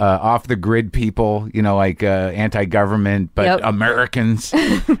 off the grid people, like anti-government but Yep. Americans,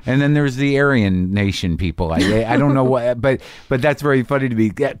 and then there's the Aryan Nation people. I don't know what, but that's very funny to me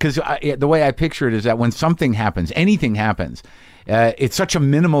because the way I picture it is that when something happens, anything happens. It's such a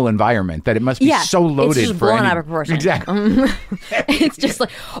minimal environment that it must be Yeah, so loaded it's just for blown any- out of proportion. Exactly. It's just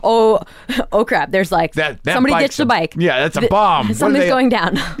like, oh crap! There's like That somebody bike's ditched a bike. Yeah, that's a bomb. What are Something's they- going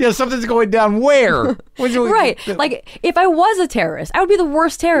down. Yeah, something's going down where? Right. Like if I was a terrorist, I would be the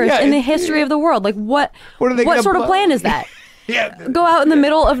worst terrorist Yeah, in the history of the world. Like what What are they gonna sort of blow- plan is that? Yeah. Go out in the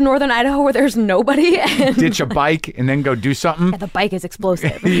middle of northern Idaho where there's nobody and Ditch a bike and then go do something. the bike is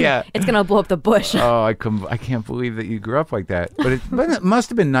explosive. Yeah. It's going to blow up the bush. Oh, I can't believe that you grew up like that. But it must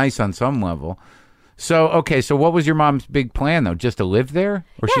have been nice on some level. So, okay, so what was your mom's big plan though? Just to live there?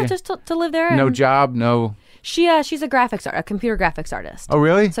 Or Yeah, she, just to live there. no and job, no. she's a computer graphics artist. Oh,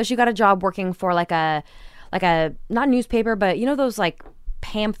 really? So she got a job working for like a not newspaper, but those like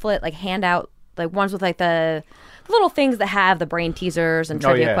pamphlet, like handout, like ones with like the little things that have the brain teasers and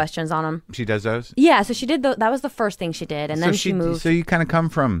trivia questions on them. She does those? Yeah, so she did. That was the first thing she did, and then she moved. So you kind of come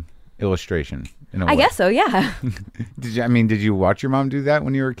from illustration. In a way. I guess so, yeah. Did you watch your mom do that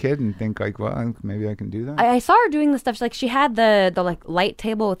when you were a kid and think like, well, maybe I can do that? I saw her doing the stuff. Like she had the like light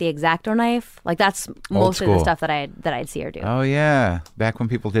table with the X-Acto knife. Like that's mostly the stuff that I'd see her do. Oh yeah, back when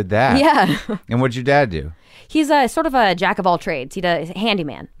people did that. Yeah. And what'd your dad do? He's a sort of a jack of all trades. He does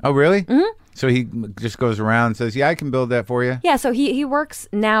handyman. Oh really? Mm-hmm. So he just goes around and says, "Yeah, I can build that for you." Yeah. So he works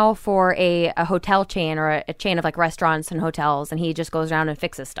now for a hotel chain or a chain of like restaurants and hotels, and he just goes around and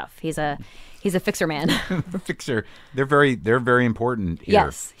fixes stuff. He's a fixer man. Fixer. They're very important here.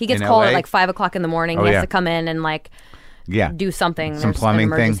 Yes. He gets called at like 5 o'clock in the morning. He has to come in and like do something. Some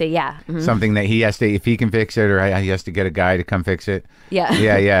plumbing thing. Yeah. Mm-hmm. Something that he has to, if he can fix it, or he has to get a guy to come fix it. Yeah.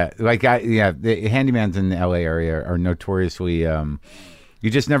 Yeah. Like, the handymans in the LA area are notoriously, you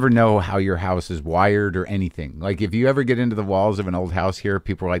just never know how your house is wired or anything. Like if you ever get into the walls of an old house here,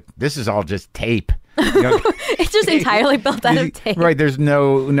 people are like, this is all just tape. You know? It's just entirely built out of tape. Right. There's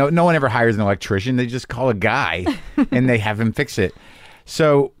no one ever hires an electrician. They just call a guy and they have him fix it.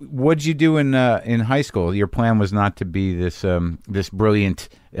 So what'd you do in high school? Your plan was not to be this brilliant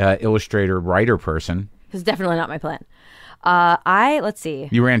illustrator, writer person. It's definitely not my plan. Let's see.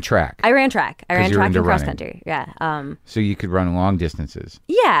 You ran track. I ran track. I ran track and cross running. country. Yeah. So you could run long distances.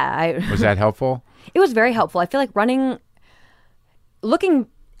 Yeah. Was that helpful? It was very helpful. I feel like running, looking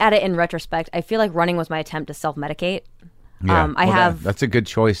at it in retrospect, I feel like running was my attempt to self-medicate. Yeah. That's a good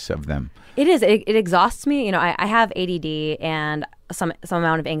choice of them. It is. It exhausts me. You know, I have ADD and some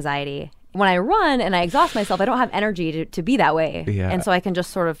amount of anxiety. When I run and I exhaust myself, I don't have energy to be that way. Yeah. And so I can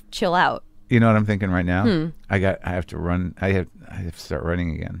just sort of chill out. You know what I'm thinking right now? I have to run. I have to start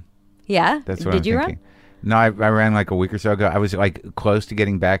running again. Yeah. That's what Did I'm you thinking. run? No, I ran like a week or so ago. I was like close to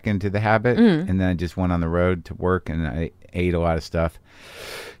getting back into the habit, and then I just went on the road to work, and I ate a lot of stuff.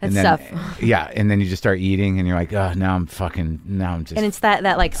 That's tough. Yeah, and then you just start eating, and you're like, oh, now I'm just. And it's that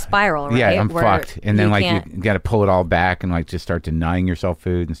like spiral, right? Yeah, I'm fucked. And then you got to pull it all back and like just start denying yourself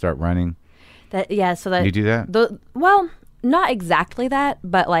food and start running. So that you do that? Well, not exactly that,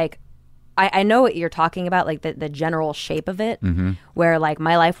 but like. I know what you're talking about, like the general shape of it, where like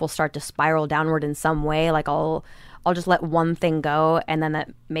my life will start to spiral downward in some way. Like I'll just let one thing go, and then that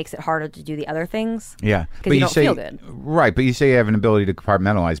makes it harder to do the other things. Yeah, because you don't feel good. Right, but you say you have an ability to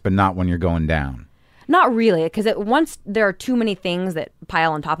compartmentalize, but not when you're going down. Not really, because once there are too many things that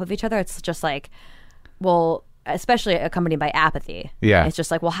pile on top of each other, it's just like, well. Especially accompanied by apathy. Yeah, it's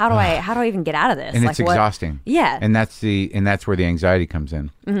just like, well, how do I even get out of this? And like, it's exhausting. Yeah, and that's where the anxiety comes in.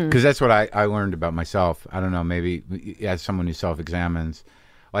 Because that's what I learned about myself. I don't know, maybe as someone who self-examines,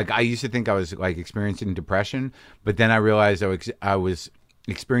 like I used to think I was like experiencing depression, but then I realized I was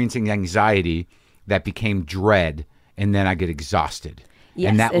experiencing anxiety that became dread, and then I get exhausted,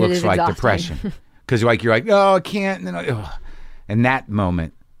 and that looks like depression. Because like you're like, oh, I can't, and that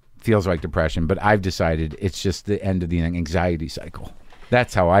moment feels like depression, but I've decided it's just the end of the anxiety cycle.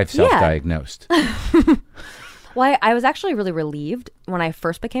 That's how I've self-diagnosed. Well, I was actually really relieved when I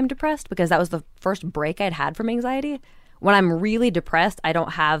first became depressed because that was the first break I'd had from anxiety. When I'm really depressed, I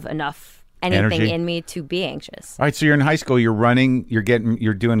don't have enough anything in me to be anxious. All right, so you're in high school, you're running, you're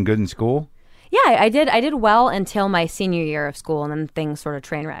doing good in school? Yeah, I did well until my senior year of school, and then things sort of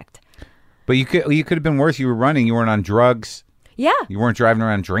train wrecked. But you could have been worse. You were running, you weren't on drugs. Yeah. You weren't driving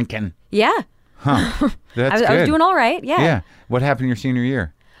around drinking. Yeah. Huh. That's good. I was doing all right. Yeah. Yeah. What happened your senior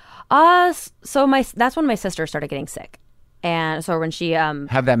year? So that's when my sister started getting sick. And so when she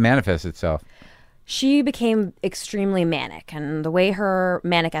how'd that manifest itself? She became extremely manic, and the way her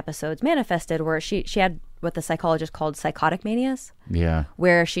manic episodes manifested were she had what the psychologist called psychotic manias. Yeah.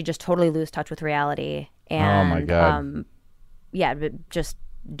 Where she just totally lose touch with reality and oh my God. Just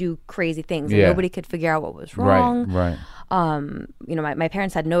do crazy things. And nobody could figure out what was wrong. Right. My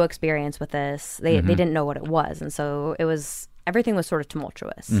parents had no experience with this. They didn't know what it was, and so everything was sort of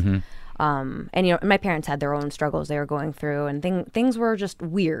tumultuous. And my parents had their own struggles they were going through, and things were just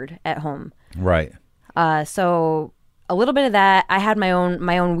weird at home. Right. So a little bit of that. I had my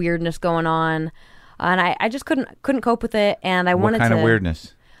own weirdness going on, and I just couldn't cope with it. And I wanted to. What kind of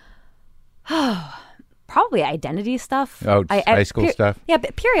weirdness? Probably identity stuff. Oh, high school stuff? Yeah,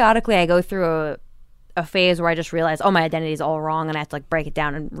 but periodically I go through a phase where I just realize, my identity is all wrong, and I have to break it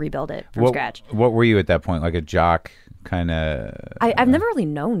down and rebuild it from scratch. What were you at that point? Like a jock kind of? I've never really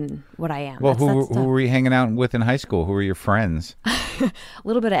known what I am. Well, who were you hanging out with in high school? Who were your friends? A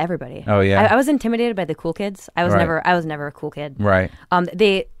little bit of everybody. Oh yeah. I was intimidated by the cool kids. I was never a cool kid. Right.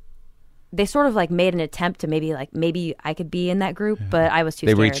 they sort of like made an attempt to maybe I could be in that group, but I was too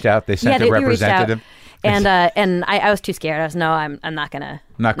They scared. reached out. They sent a they reached out. representative. And I was too scared. I was I'm not gonna.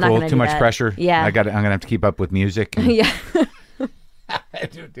 Not cool. gonna Too do much that. pressure. Yeah. I'm gonna have to keep up with music and, Yeah.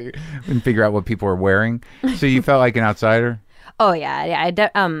 and figure out what people are wearing. So you felt like an outsider. Oh yeah.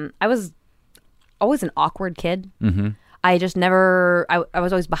 I was always an awkward kid. Mm-hmm. I just never. I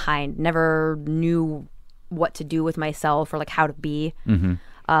was always behind. Never knew what to do with myself or like how to be. Mm-hmm.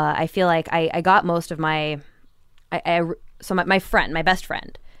 I feel like I got most of my. My friend, my best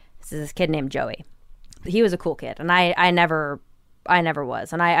friend, this kid named Joey. He was a cool kid, and I never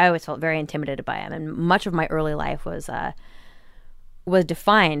was, and I always felt very intimidated by him. And much of my early life was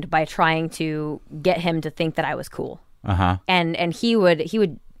defined by trying to get him to think that I was cool. Uh-huh. And he would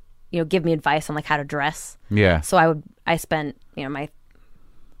give me advice on like how to dress. Yeah. So I spent my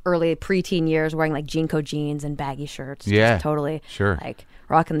early preteen years wearing like Jinko jeans and baggy shirts. Yeah. Just totally. Sure. Like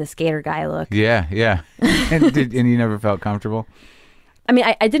rocking the skater guy look. Yeah. And you never felt comfortable? I mean,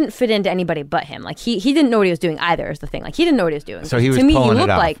 I didn't fit into anybody but him. Like he didn't know what he was doing either. Is the thing. Like he didn't know what he was doing. So he was to me, pulling he it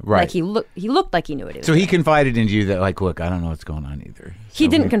looked off. like Right. he looked like he knew what he was So doing. he confided into you that, like, look, I don't know what's going on either. He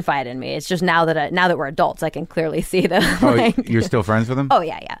So didn't confide in me. It's just now that we're adults, I can clearly see that. Oh, like, you're still friends with him? oh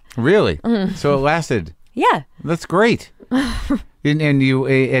yeah. Really? So it lasted. Yeah. That's great. and you,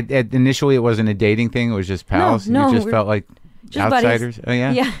 initially, it wasn't a dating thing. It was just pals. No, you just we're felt like just buddies. outsiders. Oh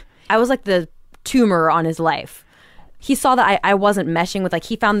yeah. Yeah. I was like the tumor on his life. He saw that I wasn't meshing with, like,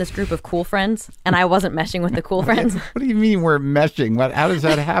 he found this group of cool friends, and I wasn't meshing with the cool friends. What do you mean we're meshing? How does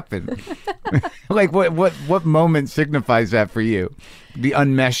that happen? Like what moment signifies that for you? The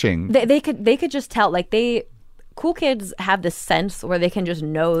unmeshing. They could just tell, like, cool kids have this sense where they can just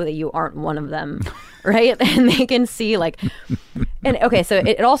know that you aren't one of them, right? And they can see, like, and okay, so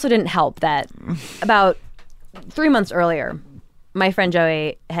it also didn't help that about 3 months earlier, my friend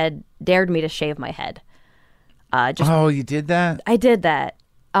Joey had dared me to shave my head. Oh, you did that? I did that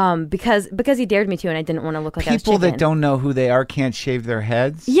because he dared me to, and I didn't want to look like I was People that chicken. don't know who they are can't shave their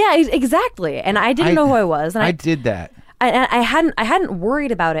heads. Yeah, exactly. And I didn't know who I was, and I did that. I hadn't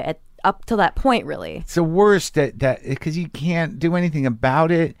worried about it up till that point, really. It's the worst that because you can't do anything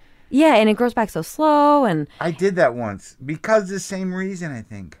about it. Yeah, and it grows back so slow, and I did that once because the same reason, I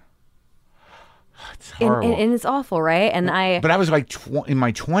think. It's horrible. and it's awful, right? And But I was like in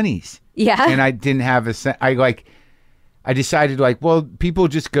my 20s. yeah, And I didn't have I decided, like, well, people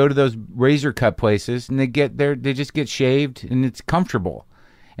just go to those razor cut places and they just get shaved and it's comfortable.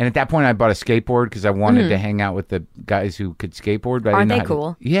 And at that point, I bought a skateboard because I wanted to hang out with the guys who could skateboard. But I Aren't didn't know they how to-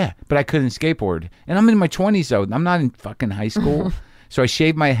 cool? Yeah, but I couldn't skateboard. And I'm in my 20s, though. I'm not in fucking high school. So I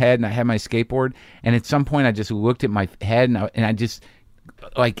shaved my head and I had my skateboard. And at some point, I just looked at my head and I just,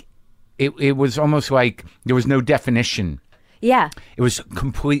 like, it was almost like there was no definition. yeah. It was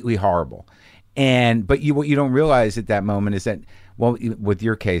completely horrible. But what you don't realize at that moment is that, well, with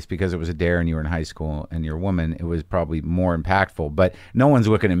your case, because it was a dare and you were in high school and you're a woman, it was probably more impactful. But no one's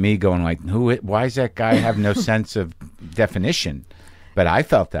looking at me going like, why does that guy have no sense of definition? But I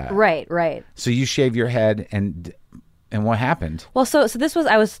felt that. Right. So you shave your head and what happened? Well, so this was,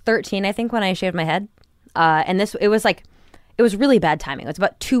 I was 13, I think, when I shaved my head, and it was really bad timing. It was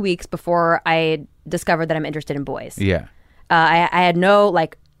about 2 weeks before I discovered that I'm interested in boys. Yeah. I had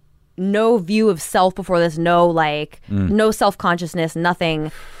no view of self before this, no self-consciousness,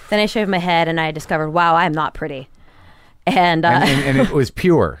 nothing. Then I shaved my head and I discovered, wow, I'm not pretty. And it was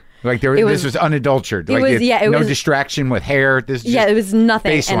pure. Like this was unadulterated. Like no distraction with hair. This it was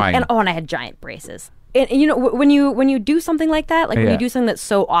nothing. Baseline. And I had giant braces. And you know, when you do something like that, like when you do something that's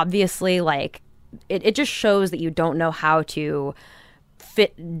so obviously like it just shows that you don't know how to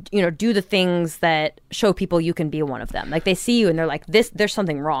fit, do the things that show people you can be one of them. Like they see you and they're like, there's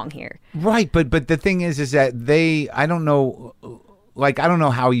something wrong here. Right. But the thing is that I don't know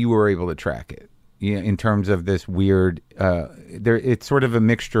how you were able to track it. In terms of this weird, it's sort of a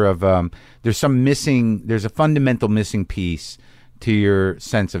mixture of there's a fundamental missing piece to your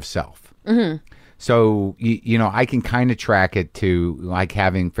sense of self. Mm-hmm. So I can kind of track it to like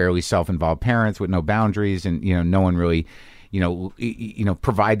having fairly self-involved parents with no boundaries, and no one really,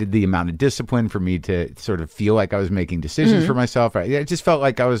 provided the amount of discipline for me to sort of feel like I was making decisions for myself. It just felt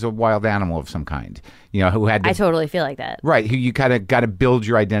like I was a wild animal of some kind, who had to, I totally feel like that. Right. Who you kind of got to build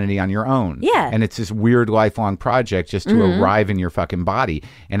your identity on your own. Yeah. And it's this weird lifelong project just to arrive in your fucking body.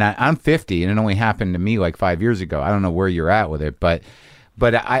 And I'm 50 and it only happened to me like 5 years ago. I don't know where you're at with it, but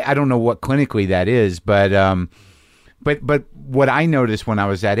I don't know what clinically that is, but what I noticed when I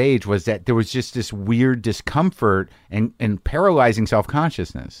was that age was that there was just this weird discomfort and paralyzing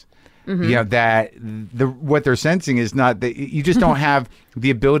self-consciousness. You know, that what they're sensing is not that you just don't have the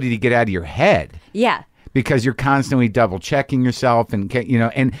ability to get out of your head. Yeah. Because you're constantly double checking yourself, and you know,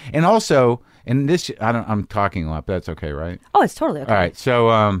 and also, and this, I'm talking a lot, but that's okay, right? Oh, it's totally okay. All right,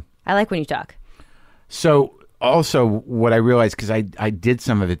 so I like when you talk. so also what I realized, because I did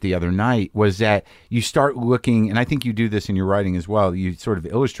some of it the other night, was that you start looking, and I think you do this in your writing as well. You sort of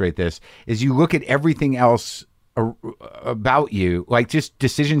illustrate this, is you look at everything else about you, like just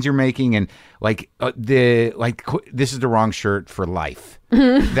decisions you're making, and like this is the wrong shirt for life,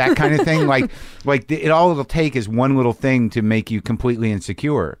 that kind of thing. All it'll take is one little thing to make you completely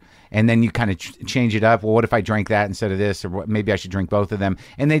insecure, and then you kind of change it up. Well, what if I drank that instead of this, or what, maybe I should drink both of them,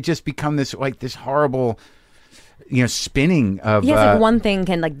 and they just become this horrible, you know, spinning of. Yeah, it's like one thing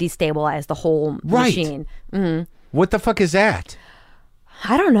can like destabilize the whole Right. machine. What the fuck is that?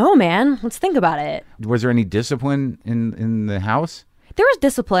 I don't know, man. Let's think about it. Was there any discipline in the house? There was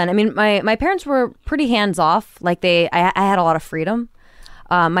discipline. I mean, my parents were pretty hands off. Like I had a lot of freedom.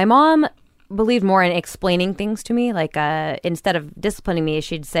 My mom believed more in explaining things to me. Like instead of disciplining me,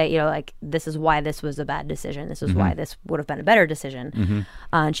 she'd say, you know, like, this is why this was a bad decision. This is why this would have been a better decision.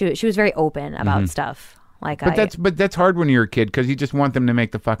 And she was very open about stuff. Like, But that's hard when you're a kid, because you just want them to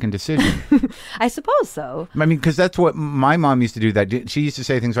make the fucking decision. I suppose so. I mean, because that's what my mom used to do. That she used to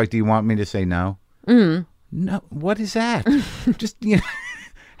say things like, "Do you want me to say no?" No. What is that? Just, you know,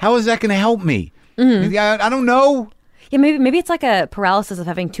 how is that going to help me? Yeah, I don't know. Yeah, maybe it's like a paralysis of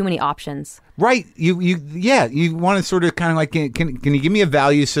having too many options. Right? You want to sort of kind of like, can you give me a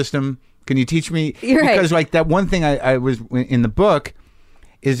value system? Can you teach me? You're right. Because like that one thing I was in the book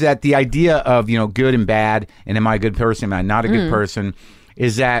is that the idea of, you know, good and bad, and am I a good person, am I not a good person,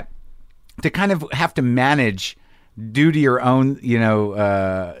 is that to kind of have to manage due to your own, you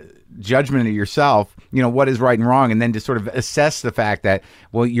know, judgment of yourself, you know, what is right and wrong, and then to sort of assess the fact that,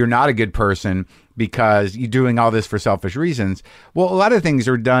 well, you're not a good person because you're doing all this for selfish reasons. Well, a lot of things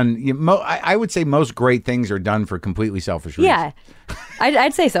are done, I would say most great things are done for completely selfish reasons. Yeah,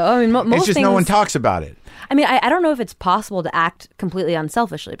 I'd say so. I mean, most it's just things, no one talks about it. I mean, I don't know if it's possible to act completely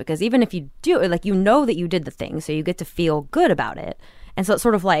unselfishly, because even if you do, like, you know that you did the thing, so you get to feel good about it. And so it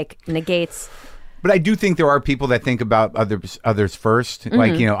sort of like negates. But I do think there are people that think about others first,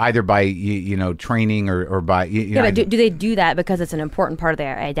 like, you know, either by, you know, training or by, you know. But do they do that because it's an important part of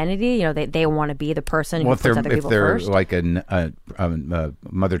their identity? You know, they want to be the person who puts other people first? If they're like a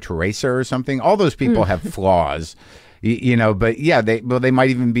Mother Teresa or something, all those people have flaws. You know, but yeah, they might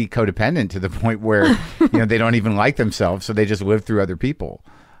even be codependent to the point where, you know, they don't even like themselves, so they just live through other people.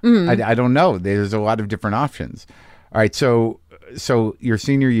 I don't know. There's a lot of different options. All right, so your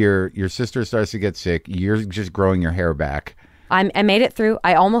senior year, your sister starts to get sick. You're just growing your hair back. I made it through.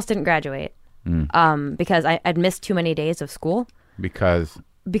 I almost didn't graduate because I'd missed too many days of school. Because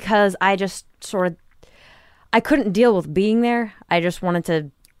I just sort of, I couldn't deal with being there. I just wanted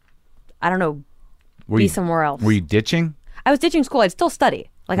to, I don't know, be somewhere else. Were you ditching? I was ditching school. I'd still study.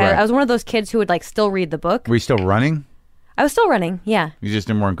 Like, right. I was one of those kids who would like still read the book. Were you still running? I was still running, yeah. You just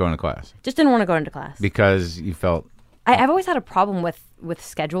weren't going to class? Just didn't want to go into class. Because you felt... I've always had a problem with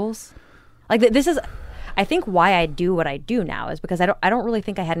schedules. Like, this is, I think, why I do what I do now is because I don't really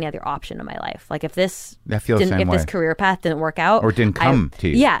think I had any other option in my life. Like, if this this career path didn't work out, or didn't come to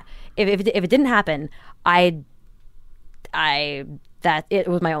you, yeah. If it didn't happen, it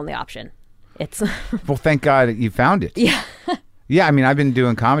was my only option. It's well, thank God you found it. Yeah. Yeah, I mean, I've been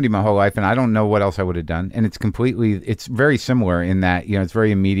doing comedy my whole life, and I don't know what else I would have done. And it's very similar in that, you know, it's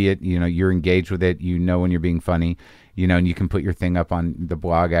very immediate. You know, you're engaged with it. You know when you're being funny. You know, and you can put your thing up on the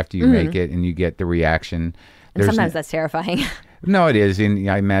blog after you make it, and you get the reaction. And sometimes that's terrifying. No, it is,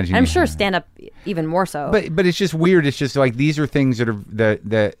 and I imagine. I'm sure stand up even more so. But it's just weird. It's just like these are things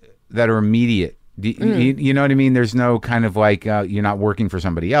that are immediate. You know what I mean? There's no kind of like you're not working for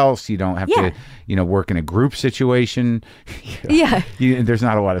somebody else. You don't have to, you know, work in a group situation. Yeah. There's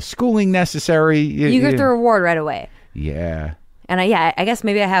not a lot of schooling necessary. You get the reward right away. Yeah. And I guess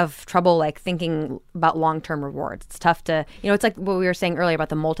maybe I have trouble like thinking about long-term rewards. It's tough to, you know, it's like what we were saying earlier about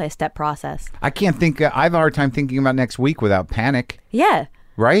the multi-step process. I can't think. I have a hard time thinking about next week without panic. Yeah.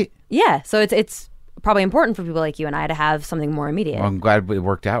 Right? Yeah. So it's probably important for people like you and I to have something more immediate. Well, I'm glad it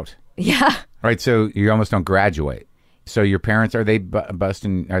worked out. Yeah. Right. So you almost don't graduate. So your parents, are they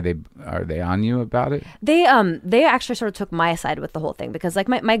busting? Are they on you about it? They actually sort of took my side with the whole thing because like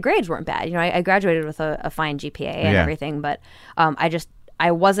my grades weren't bad. You know, I graduated with a fine GPA and everything, but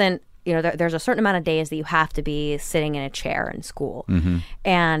I wasn't. You know, there's a certain amount of days that you have to be sitting in a chair in school,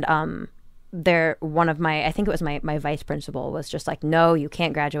 and I think it was my vice principal was just like, no, you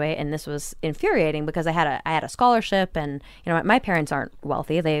can't graduate, and this was infuriating because I had a scholarship, and you know my parents aren't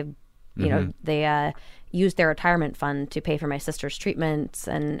wealthy. you know, they used their retirement fund to pay for my sister's treatments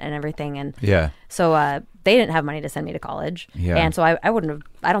and everything. And Yeah. so they didn't have money to send me to college. Yeah. And so I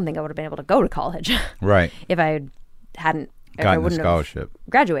don't think I would have been able to go to college Right. if I hadn't, if I Gotten a wouldn't have scholarship.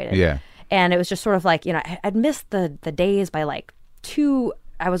 graduated. Yeah. And it was just sort of like, you know, I'd missed the days by like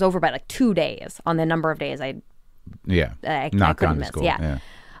I was over by like 2 days on the number of days Yeah. I Not couldn't gone to miss. school. Yeah.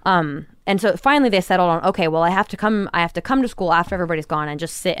 And so finally they settled on, okay, well, I have to come to school after everybody's gone and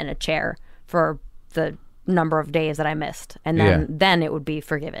just sit in a chair for the number of days that I missed. And then it would be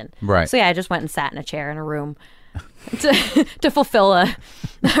forgiven. Right. So yeah, I just went and sat in a chair in a room to fulfill a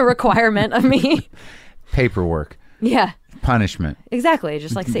requirement of me. Paperwork. Yeah, Punishment. exactly.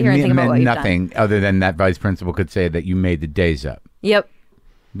 Just like sit here and think about Meant what you've nothing done. other than that vice principal could say that you made the days up. Yep.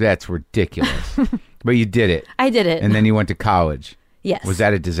 That's ridiculous. But you did it. I did it. And then you went to college. Yes. Was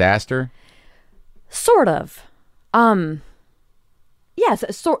that a disaster? Sort of. Yes,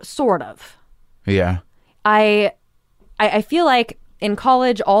 sort of. Yeah. I feel like in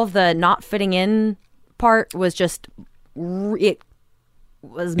college, all of the not fitting in part was just it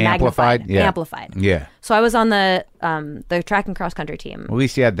was magnified, Yeah. amplified. Yeah. So I was on the track and cross country team. Well, at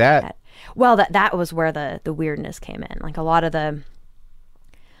least you had that. Well, that was where the weirdness came in. Like a lot of the,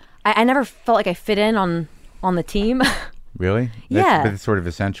 I never felt like I fit in on the team. Really? Yeah. But it's sort of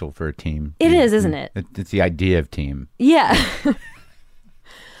essential for a team. It is, isn't it? It's the idea of team. Yeah.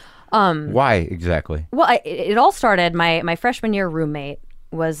 Why exactly? Well, it all started. My freshman year roommate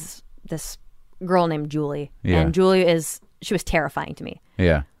was this girl named Julie, Yeah. and Julie she was terrifying to me.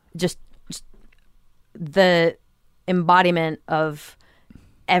 Yeah. Just the embodiment of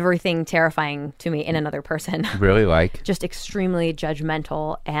everything terrifying to me in another person. Really like? Just extremely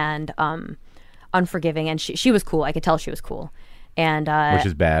judgmental and unforgiving, and she was cool. I could tell she was cool, and Which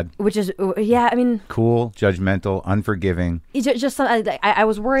is bad. yeah. I mean, Cool, judgmental, unforgiving. I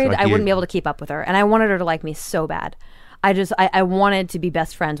was worried like I you- wouldn't be able to keep up with her, and I wanted her to like me so bad. I wanted to be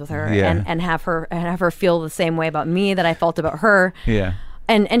best friends with her Yeah. and have her feel the same way about me that I felt about her. Yeah.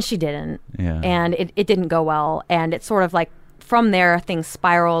 And she didn't. Yeah. And it didn't go well. And it's sort of like from there things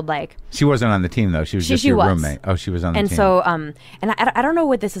spiraled like. She wasn't on the team though. She was just she your was. roommate. Oh, she was on the And team. so and I don't know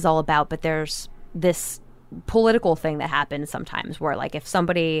what this is all about, but there's this political thing that happens sometimes where like if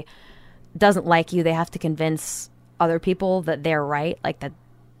somebody doesn't like you, they have to convince other people that they're right, like that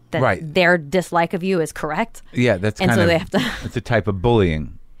Right. their dislike of you is correct. Yeah, that's and kind so of they have to. it's a type of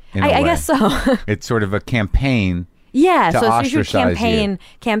bullying. In a I way. guess so. It's sort of a campaign. Yeah, to so she would ostracize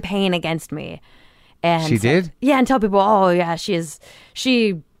campaign against me. And She so- did? Yeah, and tell people, oh yeah,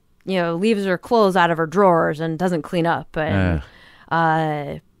 she leaves her clothes out of her drawers and doesn't clean up and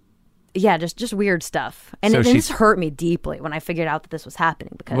yeah, just weird stuff. And So this hurt me deeply when I figured out that this was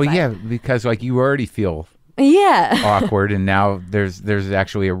happening because Well, because like you already feel yeah. awkward, and now there's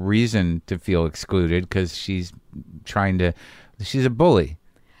actually a reason to feel excluded because she's a bully.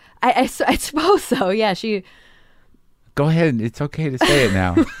 I suppose so. Yeah, she. Go ahead, it's okay to say it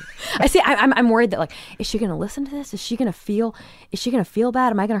now. I see. I'm worried that like, is she gonna listen to this? Is she gonna feel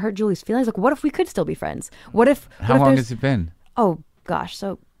bad? Am I gonna hurt Julie's feelings? Like, what if we could still be friends? What if? How long has it been? Oh gosh,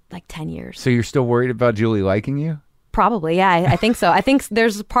 so like 10 years. So you're still worried about Julie liking you? Probably, yeah. I think so. I think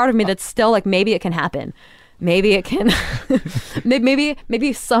there's a part of me that's still like, maybe it can happen. Maybe it can.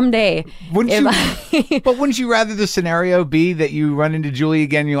 maybe someday. But wouldn't you rather the scenario be that you run into Julie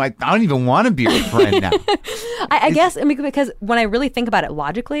again and you're like, I don't even want to be your friend now? I guess because when I really think about it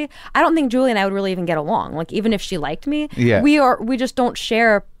logically, I don't think Julie and I would really even get along. Like even if she liked me, Yeah. we just don't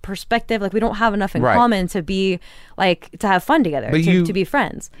share perspective. Like we don't have enough in Right. common to be like to have fun together, But to be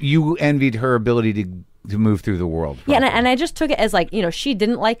friends. You envied her ability to move through the world. Yeah, probably. and I just took it as like, she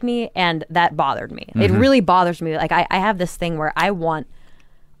didn't like me, and that bothered me. Mm-hmm. It really bothers me. Like I have this thing where I want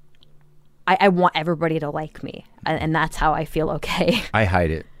everybody to like me, and that's how I feel okay. I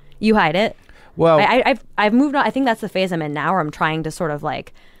hide it. You hide it. Well, I've moved on. I think that's the phase I'm in now, where I'm trying to sort of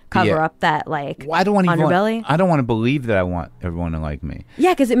like cover Yeah. up that like I don't want underbelly. I don't want to believe that I want everyone to like me.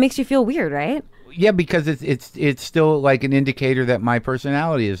 Yeah, because it makes you feel weird, right? Yeah, because it's still like an indicator that my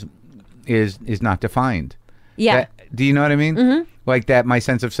personality is not defined. Yeah. Do you know what I mean? Mm-hmm. Like that my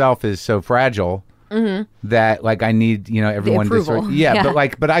sense of self is so fragile that like I need, everyone to approval. yeah, Yeah.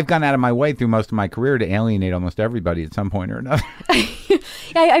 but I've gone out of my way through most of my career to alienate almost everybody at some point or another.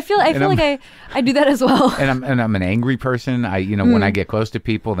 Yeah, I feel like I do that as well. and I'm an angry person. I when I get close to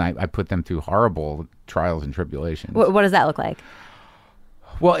people, then I put them through horrible trials and tribulations. What does that look like?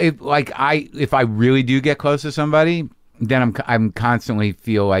 Well, if I really do get close to somebody, then I'm constantly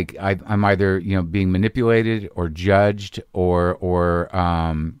feel like I'm either being manipulated or judged or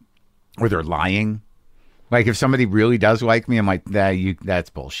they're lying. Like if somebody really does like me, I'm like that's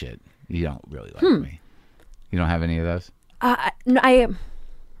bullshit. You don't really like me. You don't have any of those? No,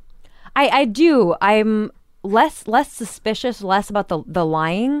 I do. I'm less suspicious, less about the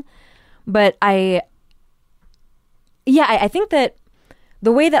lying, but I think that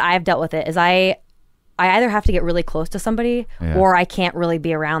the way that I've dealt with it is I either have to get really close to somebody or I can't really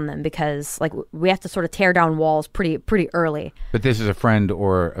be around them because like we have to sort of tear down walls pretty early. But this is a friend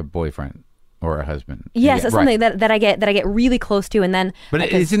or a boyfriend or a husband. Yes, it's something that I get really close to, and then.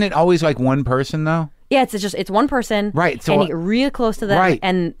 But isn't it always like one person though? Yeah, it's one person, right? So and you get really close to them, right.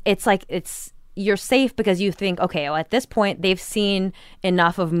 And it's like you're safe because you think, okay, well, at this point they've seen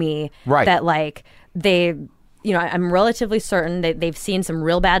enough of me, right? That like they, I'm relatively certain that they've seen some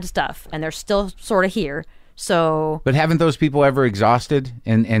real bad stuff, and they're still sort of here. So, but haven't those people ever exhausted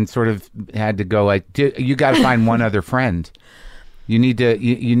and sort of had to go like, you got to find one other friend. You need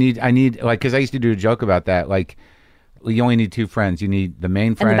to, I need like, because I used to do a joke about that, like. You only need two friends. You need the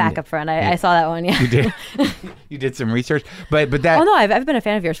main friend and the backup friend. I saw that one. Yeah, you did. You did some research, but that. Oh no, I've been a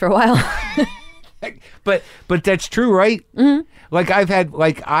fan of yours for a while. but that's true, right? Mm-hmm. Like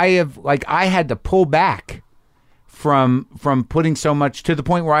I had to pull back from putting so much to the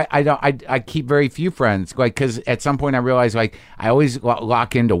point where I keep very few friends. Like because at some point I realized like I always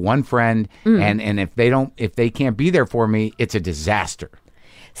lock into one friend, and if they can't be there for me, it's a disaster.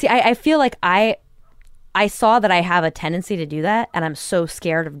 See, I feel like I saw that I have a tendency to do that, and I'm so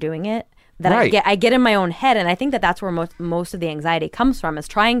scared of doing it that right. I get in my own head, and I think that that's where most of the anxiety comes from, is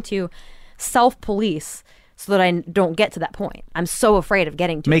trying to self-police so that I don't get to that point. I'm so afraid of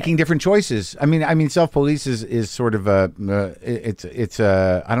getting to making it. Different choices. I mean, self-police is sort of it's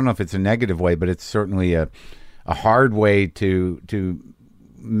a I don't know if it's a negative way, but it's certainly a hard way to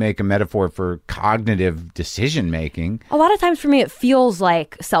make a metaphor for cognitive decision making. A lot of times for me, it feels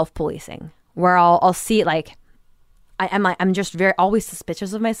like self-policing. Where I'll see it like I'm just always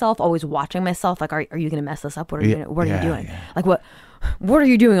suspicious of myself, always watching myself. Like, are you going to mess this up? What are you doing? Yeah. Like, what are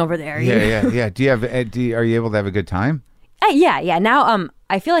you doing over there? Yeah. Are you able to have a good time? Yeah. Now,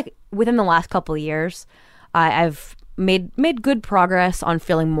 I feel like within the last couple of years, I've made good progress on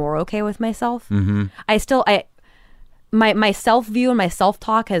feeling more okay with myself. Mm-hmm. My self view and my self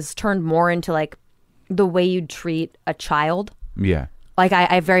talk has turned more into like the way you'd treat a child. Yeah. Like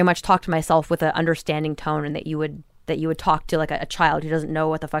I very much talk to myself with an understanding tone, and that you would talk to like a child who doesn't know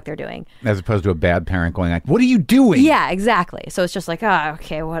what the fuck they're doing, as opposed to a bad parent going like, "What are you doing?" Yeah, exactly. So it's just like,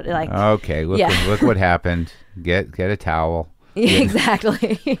 okay, what like? Okay, look what happened. Get a towel. Yeah.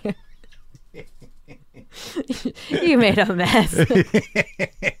 Exactly. You made a mess.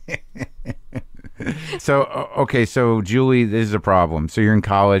 So Julie, this is a problem. So you're in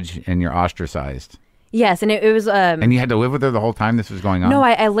college and you're ostracized. Yes, and it was... and you had to live with her the whole time this was going on? No,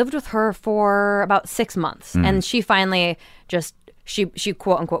 I lived with her for about 6 months, and she finally just, she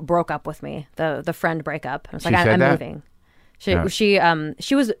quote-unquote broke up with me, the friend breakup. I was like, I'm moving.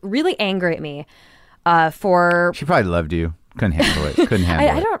 She was really angry at me for... She probably loved you. Couldn't handle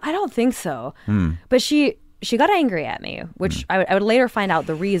it. I don't think so. But she got angry at me, which I would later find out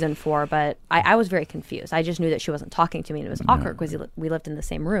the reason for, but I was very confused. I just knew that she wasn't talking to me, and it was awkward because we lived in the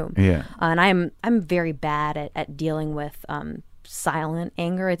same room. Yeah. And I'm very bad at dealing with silent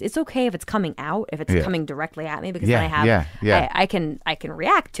anger. It's okay if it's coming out, if it's coming directly at me, because then I can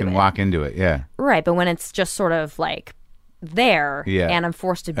react to it. You can walk into it, yeah. Right, but when it's just sort of like there, and I'm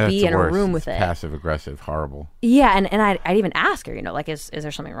forced to be in a room with it. Passive aggressive, horrible. Yeah, and I'd even ask her, like, is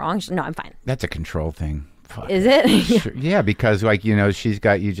there something wrong? She's, no, I'm fine. That's a control thing. Fuck. Is it? Sure. Yeah, because like she's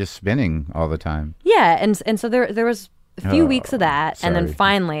got you just spinning all the time. Yeah, and so there was a few weeks of that, and then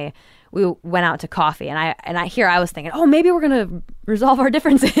finally we went out to coffee, and I was thinking, oh, maybe we're gonna resolve our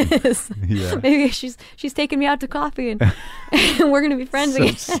differences. Yeah. Maybe she's taking me out to coffee, and we're gonna be friends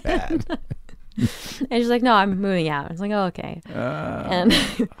again. Sad. And she's like, no, I'm moving out. I was like, oh, okay. And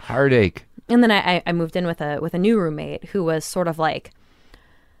heartache. And then I moved in with a new roommate who was sort of like,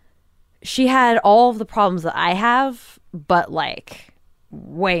 she had all of the problems that I have, but like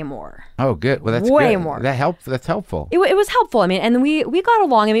way more. Oh, good. Well, that's way good. More. That's helpful. It was helpful. I mean, and we got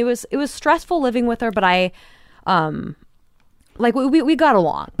along. I mean, it was stressful living with her, but we got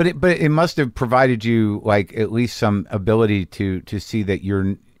along. But it must have provided you like at least some ability to see that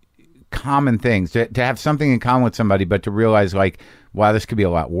you're common things, to have something in common with somebody, but to realize like, wow, this could be a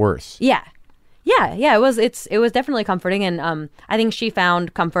lot worse. Yeah. It was definitely comforting, and I think she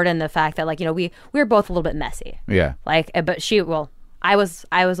found comfort in the fact that like we were both a little bit messy. Yeah. Like, but I was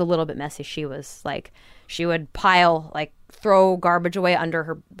a little bit messy. She was like, she would throw garbage away under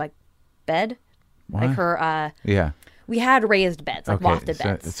her like bed, what? Like her we had raised beds, like lofted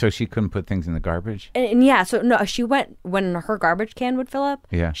beds. So she couldn't put things in the garbage? And yeah, so no, she went, when her garbage can would fill up,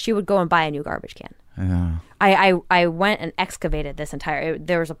 she would go and buy a new garbage can. I went and excavated this entire,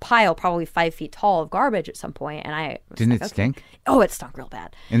 there was a pile probably 5 feet tall of garbage at some point, and I was Didn't it stink? Oh, it stunk real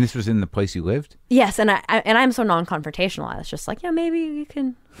bad. And this was in the place you lived? Yes, and I'm so non-confrontational. I was just like, yeah, maybe you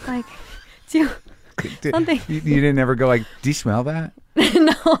can like do something. You didn't ever go like, do you smell that?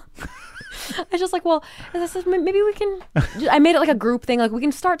 No. I was just like, well, I said, maybe we can. I made it like a group thing, like we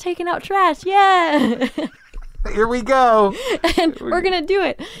can start taking out trash. Yeah. Here we go. And we're gonna do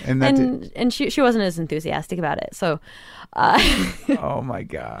it. And she wasn't as enthusiastic about it. So. Oh my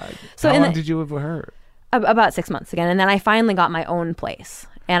God. So how long did you live with her? About 6 months again, and then I finally got my own place.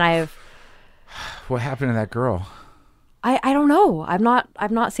 And What happened to that girl? I don't know. I've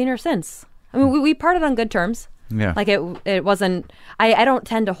not seen her since. I mean, we parted on good terms. Yeah. Like it wasn't. I don't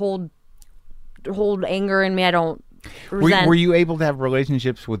tend to hold anger in me. I don't resent. Were you able to have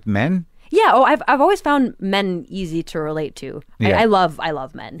relationships with men? Yeah. Oh, I've always found men easy to relate to. Yeah. I love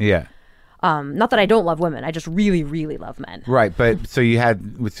men. Yeah. Not that I don't love women. I just really, really love men. Right. But so you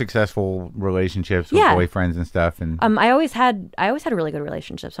had with successful relationships with boyfriends and stuff, and I always had really good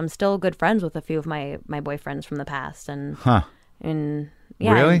relationships. I'm still good friends with a few of my boyfriends from the past, and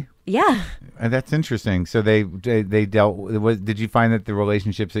yeah, really? Yeah. That's interesting. So they dealt. Did you find that the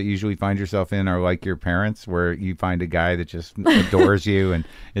relationships that you usually find yourself in are like your parents, where you find a guy that just adores you and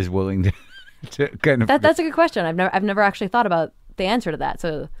is willing to kind of? That's a good question. I've never actually thought about the answer to that.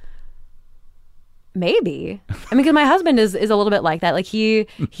 So maybe. I mean, because my husband is a little bit like that. Like he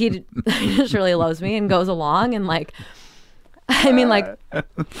just really loves me and goes along, and like, I mean, like,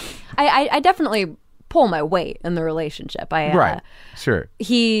 I definitely pull my weight in the relationship. Right. Sure.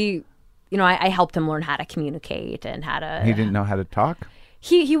 He, I helped him learn how to communicate and how to. He didn't know how to talk?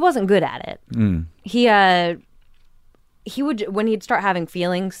 He wasn't good at it. He would, when he'd start having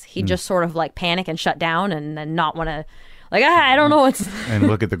feelings, he'd just sort of like panic and shut down and then not want to, like, I don't know what's. And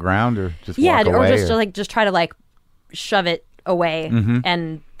look at the ground or just walk away? Or just try to like shove it away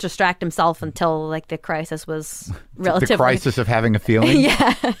and distract himself until like the crisis was relatively. The crisis of having a feeling?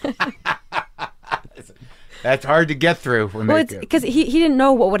 Yeah. That's hard to get through. It's because he didn't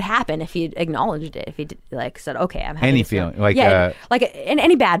know what would happen if he acknowledged it. If he like said, "Okay, I'm having any this feeling, like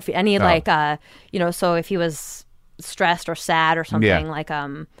any bad feeling, so if he was stressed or sad or something, like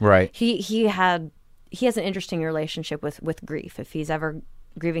right. He has an interesting relationship with grief. If he's ever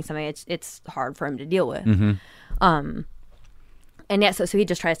grieving something, it's hard for him to deal with. And so he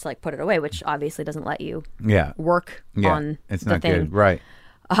just tries to like put it away, which obviously doesn't let you work on it's the not thing. good, right?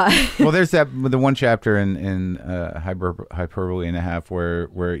 Well, there's the one chapter in Hyperbole and a Half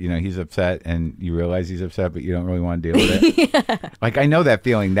where he's upset and you realize he's upset, but you don't really want to deal with it. Like, I know that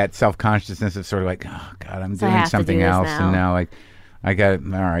feeling, that self-consciousness of sort of like, oh God, I'm doing something else, and now like I got it.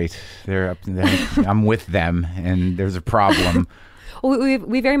 All right, they're up. I'm with them, and there's a problem. Well,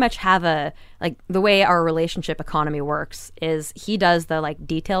 we very much have the way our relationship economy works is he does the like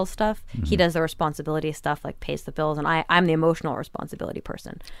detail stuff. He does the responsibility stuff, like pays the bills, and I'm the emotional responsibility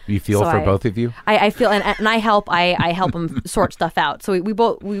person. You feel for both of you? I feel and I help him sort stuff out. So we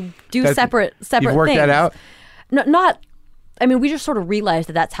do separate You've worked things. that out? Not. I mean, we just sort of realized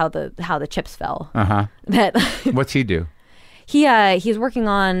that's how the chips fell. That What's he do? He's working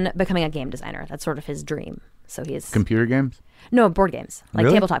on becoming a game designer. That's sort of his dream. So he's computer games. No, board games, like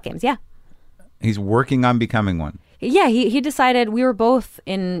really? Tabletop games. Yeah. He's working on becoming one. Yeah, he decided we were both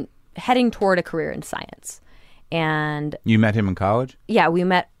heading toward a career in science. And you met him in college? Yeah, we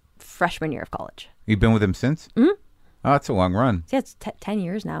met freshman year of college. You've been with him since? Mm-hmm. Oh, that's a long run. Yeah, it's 10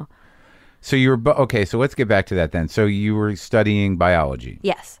 years now. So you were okay. So let's get back to that then. So you were studying biology.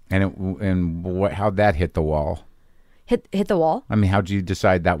 Yes. And how'd that hit the wall? Hit the wall? I mean, how'd you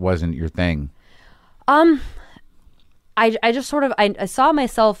decide that wasn't your thing? I just sort of I saw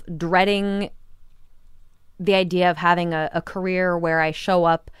myself dreading the idea of having a career where I show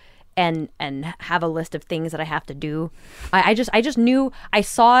up and have a list of things that I have to do. I just knew I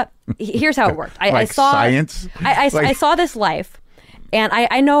saw. Here's how it worked. I saw science. I saw this life, and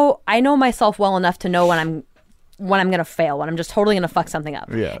I know myself well enough to know when I'm gonna fail, when I'm just totally gonna fuck something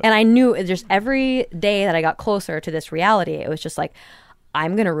up. Yeah. And I knew it just every day that I got closer to this reality, it was just like,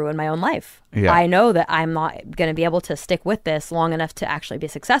 I'm going to ruin my own life. Yeah. I know that I'm not going to be able to stick with this long enough to actually be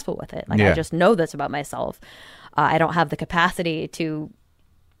successful with it. Like, I just know this about myself. I don't have the capacity to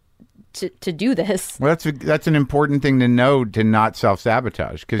do this. Well, that's an important thing to know, to not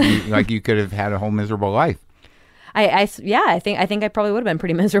self-sabotage, because you could have had a whole miserable life. I think I probably would have been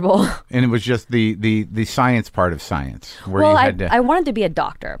pretty miserable. And it was just the science part of science where I wanted to be a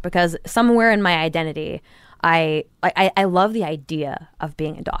doctor because somewhere in my identity, I love the idea of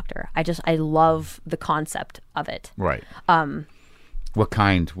being a doctor. I love the concept of it. Right. What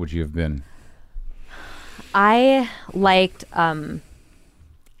kind would you have been? I liked probably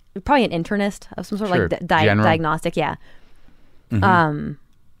an internist of some sort, Sure. like General? diagnostic. Yeah.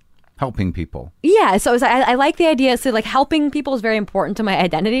 Helping people. Yeah, so I like the idea. So like helping people is very important to my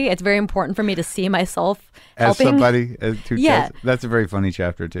identity. It's very important for me to see myself As helping somebody Yeah. that's a very funny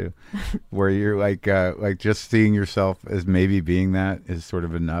chapter too, where you're like just seeing yourself as maybe being that is sort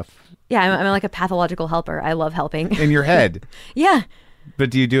of enough Yeah, I'm like a pathological helper. I love helping. in your head. Yeah. But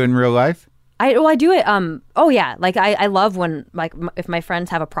do you do it in real life? I do it. Oh yeah. Like I love when like if my friends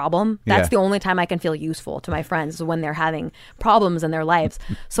have a problem, that's Yeah. the only time I can feel useful to my friends is when they're having problems in their lives.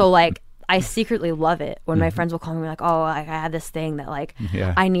 So like I secretly love it when my friends will call me like, oh, I had this thing that like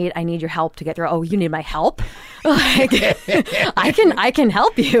Yeah. I need your help to get through. Oh, you need my help? Like I can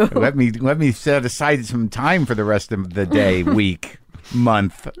help you. Let me set aside some time for the rest of the day, week,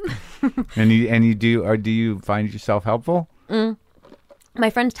 month. And you do, or do you find yourself helpful? My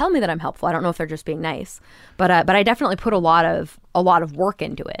friends tell me that I'm helpful. I don't know if they're just being nice, but I definitely put a lot of work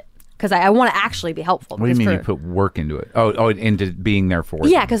into it because I want to actually be helpful. What do you because mean you put work into it? Oh, into being there for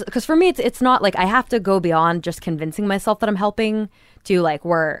Yeah, them. because for me it's not like I have to go beyond just convincing myself that I'm helping to like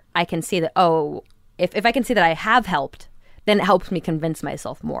where I can see that if I can see that I have helped, then it helps me convince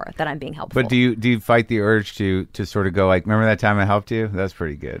myself more that I'm being helpful. But do you fight the urge to sort of go like, remember that time I helped you? That's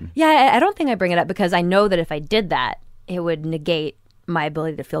pretty good. Yeah, I don't think I bring it up because I know that if I did that, it would negate my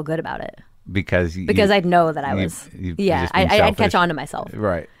ability to feel good about it. Because I'd know that I was, you're yeah, just being I'd catch selfish. on to myself.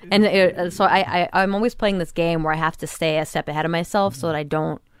 Right. And so I'm always playing this game where I have to stay a step ahead of myself so that I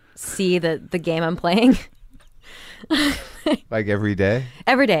don't see the game I'm playing. Like every day?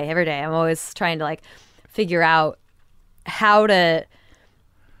 Every day. I'm always trying to like figure out how to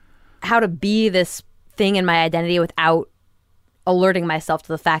be this thing in my identity without alerting myself to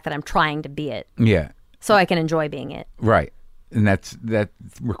the fact that I'm trying to be it, Yeah. so I can enjoy being it. Right. And that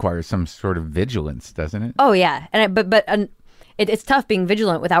requires some sort of vigilance, doesn't it? Oh yeah, it's tough being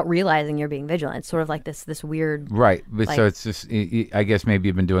vigilant without realizing you're being vigilant. It's sort of like this weird. Right. But like- so it's just, I guess maybe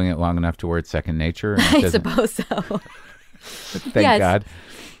you've been doing it long enough to where it's second nature. And it I doesn't- suppose so. Thank Yes. God.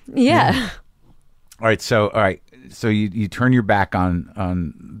 Yeah. All right. So you turn your back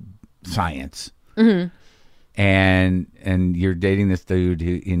on science. Mm-hmm. And you're dating this dude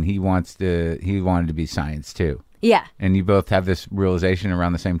and he wanted to be science too. Yeah. And you both have this realization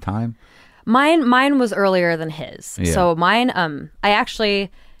around the same time? Mine was earlier than his. Yeah. So mine, I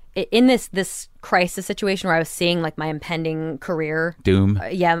actually, in this crisis situation where I was seeing like my impending career, Doom.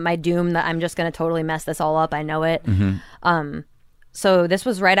 my doom that I'm just going to totally mess this all up. I know it. Mm-hmm. So this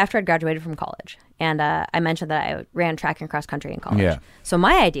was right after I'd graduated from college. And I mentioned that I ran track and cross country in college. Yeah. So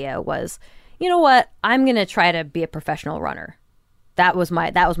my idea was, you know what? I'm going to try to be a professional runner. That was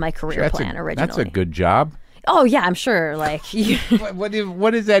my career plan originally. That's a good job. Oh yeah, I'm sure. Like, What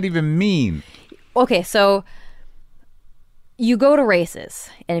does that even mean? okay, so you go to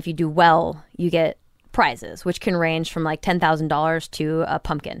races, and if you do well, you get prizes, which can range from like $10,000 to a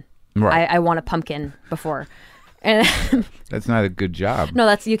pumpkin. Right. I won a pumpkin before, and That's not a good job.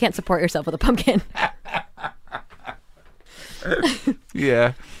 no, you can't support yourself with a pumpkin.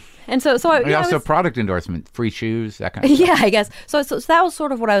 Yeah. And so And yeah, also product endorsement, free shoes, that kind of stuff. yeah, I guess. So that was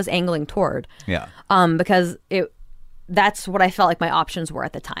sort of what I was angling toward. Yeah. Because that's what I felt like my options were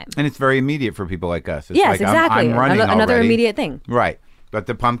at the time. And it's very immediate for people like us. It's Yes, like, exactly. I'm running Another already. immediate thing. Right. But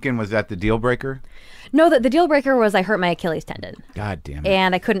the pumpkin, was that the deal breaker? No, the deal breaker was I hurt my Achilles tendon. God damn it.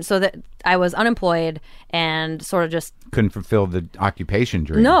 And I couldn't, so that I was unemployed and sort of just Couldn't fulfill the occupation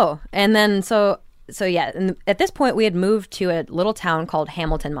dream. no. And then so yeah. And at this point, we had moved to a little town called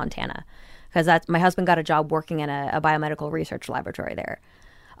Hamilton, Montana, because my husband got a job working in a biomedical research laboratory there.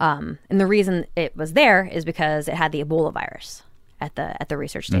 And the reason it was there is because it had the Ebola virus at the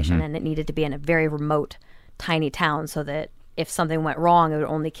research station, and it needed to be in a very remote, tiny town so that if something went wrong, it would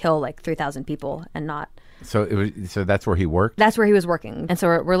only kill like 3,000 people and not. So that's where he worked? That's where he was working. And so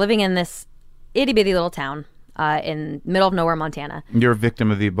we're living in this itty bitty little town in middle of nowhere, Montana. You're a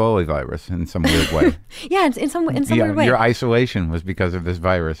victim of the Ebola virus in some weird way. Yeah, in some weird way. Your isolation was because of this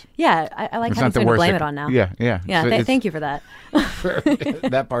virus. Yeah, I like It's having not the something to worst. blame it on now. Yeah. Yeah, So it's- thank you for that.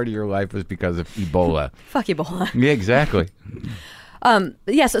 that part of your life was because of Ebola. Fuck Ebola. Yeah, exactly.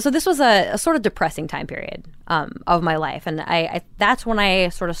 Yeah, so this was a sort of depressing time period of my life, and I that's when I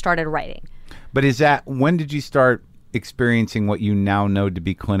sort of started writing. But when did you start experiencing what you now know to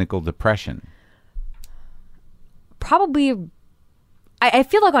be clinical depression? Probably, I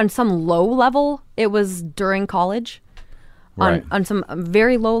feel like on some low level, it was during college. Right. On some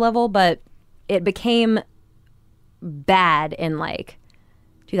very low level, but it became bad in like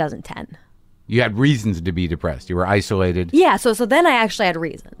 2010. You had reasons to be depressed. You were isolated. Yeah, so then I actually had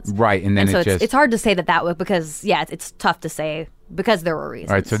reasons. Right, and then so it it's hard to say that was because, it's tough to say because there were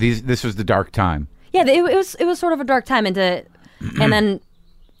reasons. All right, so this was the dark time. Yeah, it was sort of a dark time, and then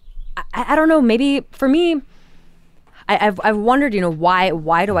I don't know, maybe for me, I've wondered,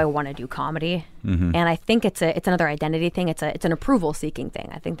 why do I want to do comedy? And I think it's another identity thing. It's an approval seeking thing.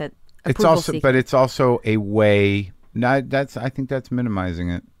 I think that It's also a way. No, I think that's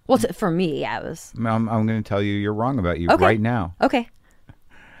minimizing it. Well, for me, yeah, it was. I'm going to tell you you're wrong about you Okay. right now. Okay.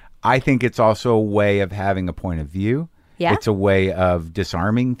 I think it's also a way of having a point of view. Yeah? It's a way of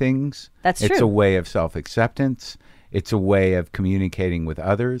disarming things. That's It's true. a way of self-acceptance. It's a way of communicating with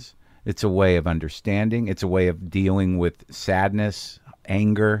others. It's a way of understanding. It's a way of dealing with sadness,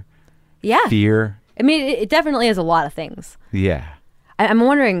 anger, Yeah. fear. I mean, it definitely is a lot of things. Yeah. I'm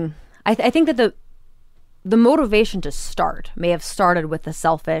wondering. I think that the motivation to start may have started with the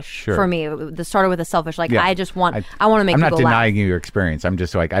selfish. Sure. For me, it started with the selfish. Like Yeah. I want to make. I'm not people denying laugh. you your experience. I'm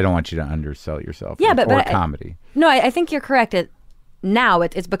just like, I don't want you to undersell yourself. Yeah, or comedy. No, I think you're correct. Now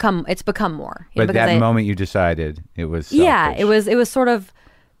it's become more. But because that moment you decided it was selfish. Yeah, it was sort of.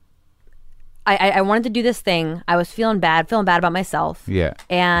 I wanted to do this thing. I was feeling bad about myself. Yeah.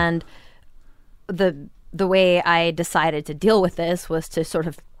 And the way I decided to deal with this was to sort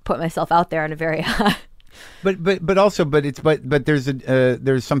of put myself out there in a very But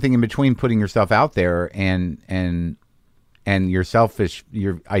there's something in between putting yourself out there and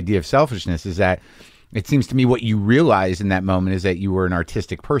your idea of selfishness is that it seems to me what you realized in that moment is that you were an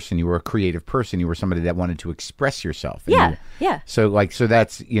artistic person, you were a creative person, you were somebody that wanted to express yourself. And Yeah. So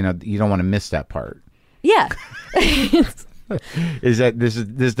that's you don't want to miss that part. Yeah. Is that this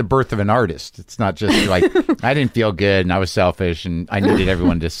is the birth of an artist? It's not just like I didn't feel good and I was selfish and I needed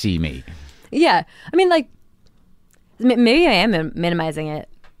everyone to see me. Yeah. I mean, like, maybe I am minimizing it.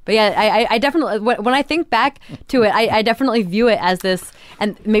 But yeah, I definitely, when I think back to it, I definitely view it as this,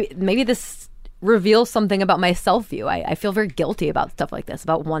 and maybe this reveals something about my self-view. I feel very guilty about stuff like this,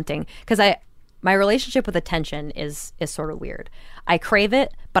 about wanting, because my relationship with attention is sort of weird. I crave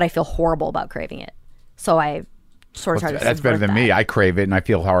it, but I feel horrible about craving it. So I sort of try to That's better than subvert me. that. I crave it and I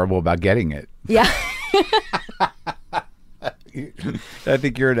feel horrible about getting it. Yeah. I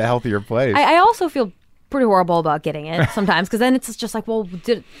think you're in a healthier place. I also feel pretty horrible about getting it sometimes, because then it's just like, well,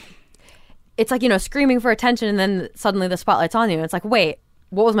 it's like, screaming for attention, and then suddenly the spotlight's on you. And it's like, wait,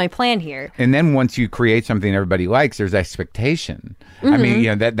 what was my plan here? And then once you create something everybody likes, there's expectation. I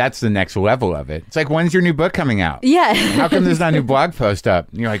mean, that's the next level of it. It's like, when's your new book coming out? Yeah. How come there's not a new blog post up?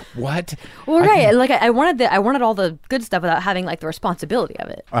 And you're like, what? Well, right. And like I wanted all the good stuff without having like the responsibility of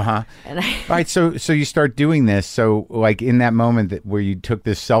it. And All right. So you start doing this. So like in that moment where you took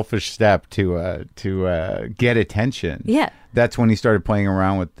this selfish step to get attention. Yeah. That's when you started playing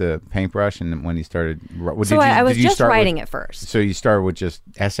around with the paintbrush, and when you started. I was just writing it first. So you started with just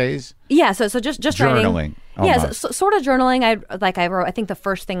essays. Yeah. So just Journaling. writing. Yeah. Sort of journaling. I wrote. I think the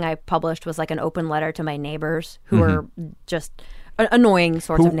first thing I published was like an open letter to my neighbors who were just annoying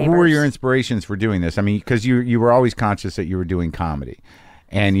sorts of neighbors. Who were your inspirations for doing this? I mean, because you were always conscious that you were doing comedy,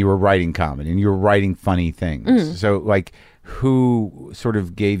 and you were writing comedy, and you were writing funny things. So like, who sort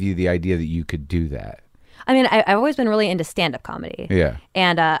of gave you the idea that you could do that? I mean, I've always been really into stand-up comedy. Yeah.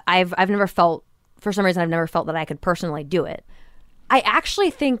 And I've never felt, for some reason, I've never felt that I could personally do it. I actually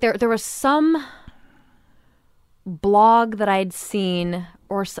think there was some blog that I'd seen,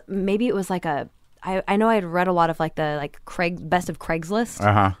 or maybe it was like I know I'd read a lot of like the best of Craigslist.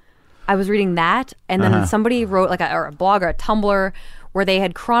 I was reading that, and then somebody wrote like a blog or a Tumblr where they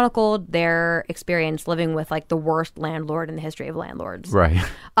had chronicled their experience living with like the worst landlord in the history of landlords. Right.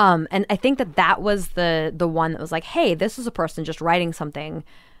 And I think that was the one that was like, hey, this is a person just writing something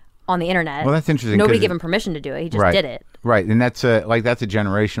on the internet. Well, that's interesting. Nobody gave him permission to do it. He just did it. Right. And that's a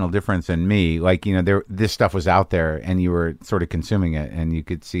generational difference in me. Like, this stuff was out there and you were sort of consuming it, and you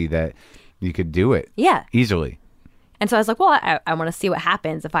could see that you could do it. Yeah. Easily. And so I was like, well, I want to see what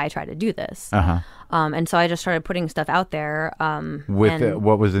happens if I try to do this. And so I just started putting stuff out there.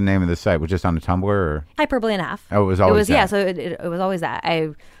 What was the name of the site? Was it just on the Tumblr or? Hyperbole and a Half. Oh, it was always that. Yeah, so it was always that.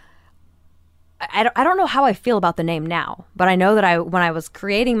 I don't know how I feel about the name now, but I know that when I was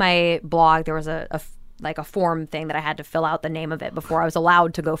creating my blog, there was a form thing that I had to fill out the name of it before I was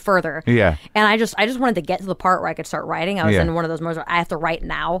allowed to go further. Yeah. And I just wanted to get to the part where I could start writing. I was in one of those modes where I have to write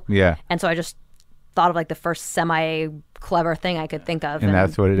now. Yeah. And so I just thought of like the first semi-clever thing I could think of. And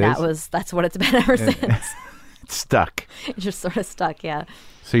that's what it is? That's what it's been ever since. It's stuck. It just sort of stuck, yeah.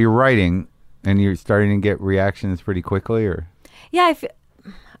 So you're writing and you're starting to get reactions pretty quickly, or? Yeah,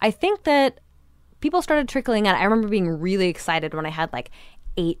 I think that people started trickling out. I remember being really excited when I had like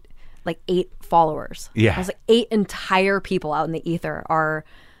eight followers. Yeah. I was like, 8 entire people out in the ether are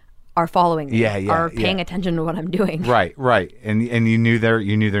following me. Are paying attention to what I'm doing. Right. And you knew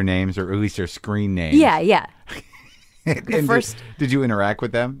their names, or at least their screen names. Yeah. And first, did you interact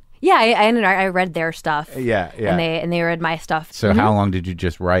with them? Yeah, I read their stuff. Yeah. And they read my stuff. So how long did you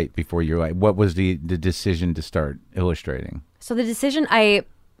just write before you what was the decision to start illustrating? So the decision,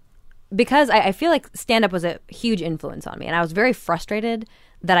 because I feel like stand-up was a huge influence on me, and I was very frustrated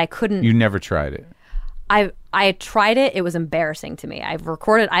that I couldn't. You never tried it. I tried it. It was embarrassing to me. I've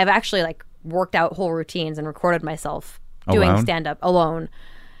actually like worked out whole routines and recorded myself doing stand-up alone.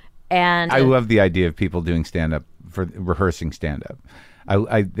 And I love the idea of people doing stand-up, for rehearsing stand-up.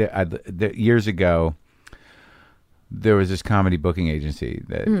 Years ago, there was this comedy booking agency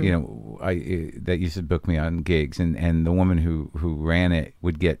that that used to book me on gigs, and the woman who ran it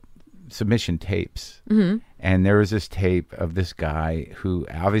would get submission tapes, and there was this tape of this guy who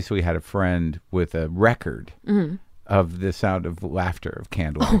obviously had a friend with a record of The Sound of Laughter of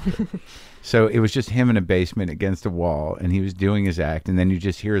Candlelight. So it was just him in a basement against a wall, and he was doing his act, and then you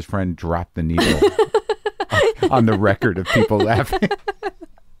just hear his friend drop the needle on the record of people laughing.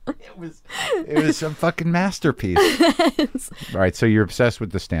 It was a fucking masterpiece. All right, so you're obsessed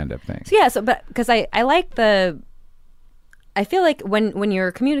with the stand-up thing. So yeah, but because I like I feel like when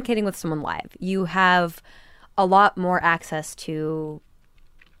you're communicating with someone live, you have a lot more access to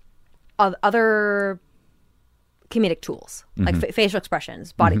other comedic tools, like facial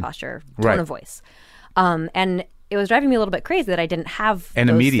expressions, body posture, tone of voice. And it was driving me a little bit crazy that I didn't have and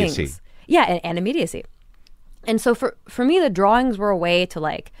those immediacy. Things. Yeah, and immediacy. And so for me, the drawings were a way to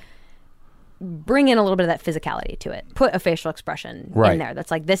like bring in a little bit of that physicality to it. Put a facial expression in there. That's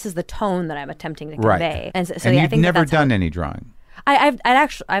like, this is the tone that I'm attempting to convey. And so and yeah, you've I think never done any drawing.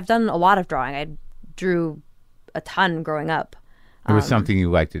 I've done a lot of drawing. I drew a ton growing up. It was something you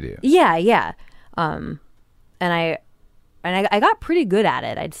like to do. Yeah. And I got pretty good at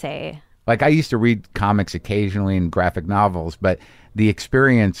it, I'd say. Like I used to read comics occasionally and graphic novels, but the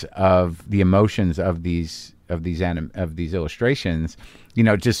experience of the emotions of these illustrations,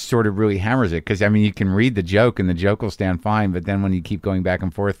 just sort of really hammers it. Because I mean, you can read the joke and the joke will stand fine, but then when you keep going back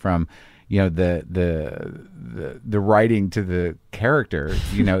and forth from, the writing to the character,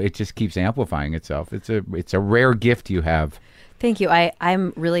 it just keeps amplifying itself. It's a rare gift you have. Thank you.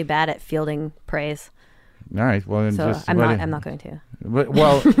 I'm really bad at fielding praise. All right. Well, then so I'm not going to.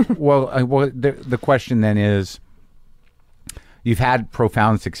 Well, the question then is, you've had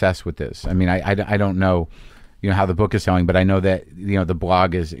profound success with this. I mean, I don't know, how the book is selling, but I know that, the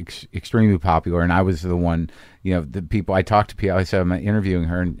blog is extremely popular. And I was the one, the people I talked to people, I said, I'm interviewing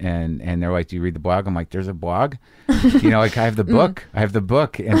her and they're like, do you read the blog? I'm like, there's a blog? Like I have the book. I have the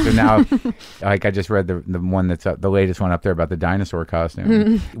book. And so now, like I just read the one that's up, the latest one up there about the dinosaur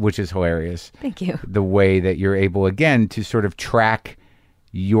costume, which is hilarious. Thank you. The way that you're able, again, to sort of track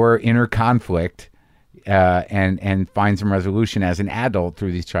your inner conflict and find some resolution as an adult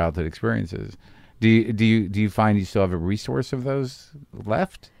through these childhood experiences. Do you find you still have a resource of those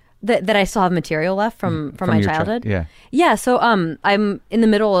left? That I still have material left from my childhood? Yeah. So I'm in the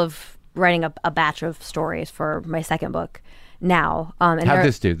middle of writing a batch of stories for my second book now. And how'd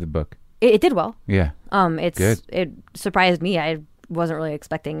this do, the book? It did well. Yeah. Good. It surprised me. I wasn't really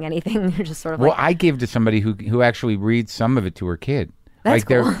expecting anything. Just sort of well, I gave to somebody who actually reads some of it to her kid. That's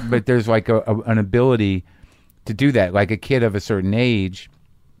cool. But there's like an ability to do that. Like a kid of a certain age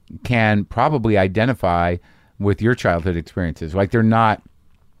can probably identify with your childhood experiences. Like they're not,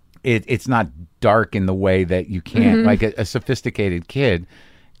 it's not dark in the way that you can't, like a sophisticated kid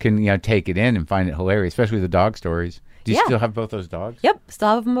can, take it in and find it hilarious, especially the dog stories. Do you still have both those dogs? Yep, still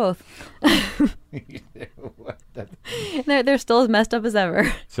have them both. They're still as messed up as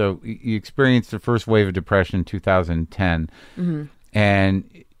ever. So you experienced the first wave of depression in 2010,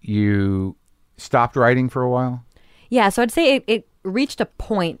 and you stopped writing for a while? Yeah, so I'd say it reached a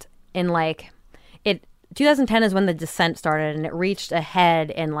point in 2010 is when the descent started, and it reached a head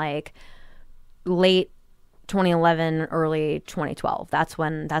in late 2011, early 2012. That's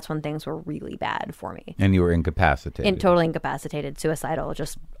when things were really bad for me. And you were incapacitated. Totally incapacitated, suicidal,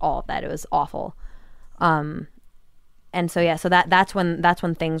 just all of that. It was awful. And so yeah, so that's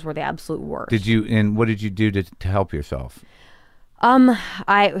when things were the absolute worst. What did you do to help yourself?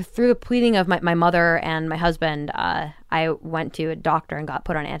 I through the pleading of my mother and my husband, I went to a doctor and got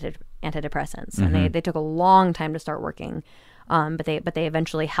put on antidepressants, and they took a long time to start working, but they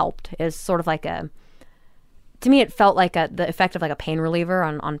eventually helped. It's sort of like to me, it felt like the effect of like a pain reliever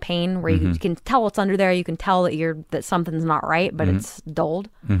on pain, where you can tell what's under there. You can tell that something's not right, but it's dulled.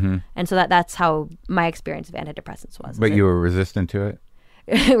 And so that's how my experience of antidepressants was. But you were resistant to it?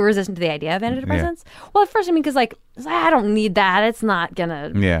 Resistant to the idea of antidepressants? Well, at first, I mean, because like I don't need that. It's not gonna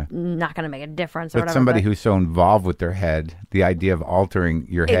make a difference. Or but whatever, somebody who's so involved with their head, the idea of altering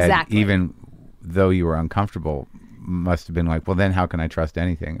your head, even though you were uncomfortable, must have been like, well, then how can I trust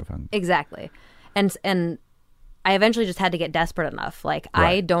anything if I'm exactly? And I eventually just had to get desperate enough. Like, Right.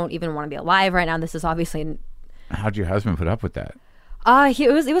 I don't even want to be alive right now. This is obviously. How'd your husband put up with that?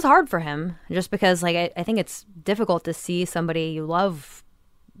 It was hard for him, just because like I think it's difficult to see somebody you love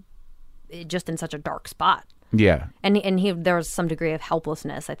just in such a dark spot. Yeah. And there was some degree of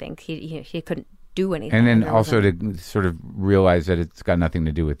helplessness. I think he couldn't do anything. And then also to sort of realize that it's got nothing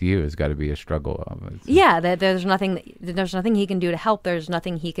to do with you has got to be a struggle. Yeah, that there's nothing he can do to help. There's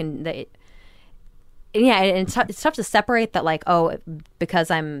nothing he can. And it's tough to separate that, like, oh, because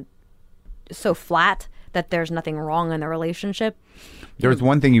I'm so flat that there's nothing wrong in the relationship. There was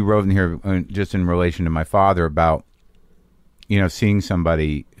one thing you wrote in here just in relation to my father about, seeing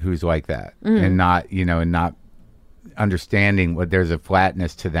somebody who's like that and not understanding what there's a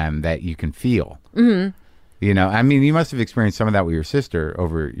flatness to them that you can feel. I mean, you must have experienced some of that with your sister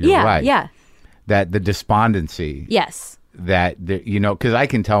over your life. Yeah. That the despondency. Yes. That, because I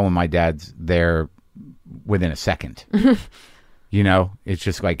can tell when my dad's there within a second. It's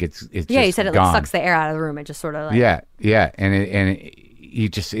just like it's yeah. You said it gone. like sucks the air out of the room. It just sort of like yeah,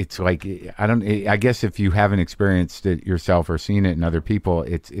 it's like I guess if you haven't experienced it yourself or seen it in other people,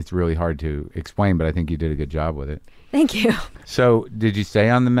 it's really hard to explain. But I think you did a good job with it. Thank you. So did you stay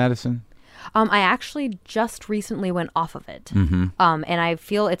on the medicine? I actually just recently went off of it, and I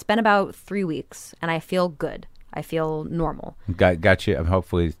feel it's been about 3 weeks, and I feel good. I feel normal. Got you.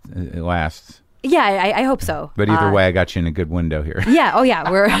 Hopefully it lasts. Yeah, I hope so. But either way, I got you in a good window here. Yeah. Oh, yeah.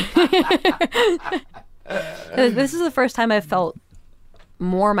 This is the first time I've felt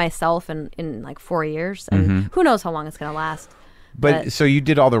more myself in like 4 years, and who knows how long it's going to last. But so you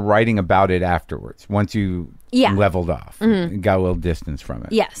did all the writing about it afterwards, once you leveled off, got a little distance from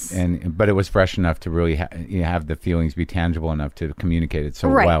it. Yes. But it was fresh enough to really have the feelings be tangible enough to communicate it so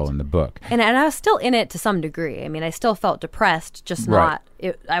well in the book. And I was still in it to some degree. I mean, I still felt depressed, just not.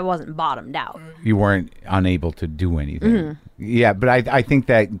 I wasn't bottomed out. You weren't unable to do anything. Yeah, but I think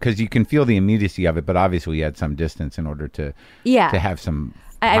that because you can feel the immediacy of it, but obviously you had some distance in order to have some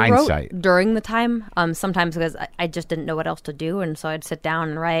hindsight. I wrote during the time, sometimes because I just didn't know what else to do, and so I'd sit down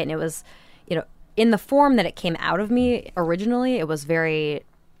and write, and it was, in the form that it came out of me originally, it was very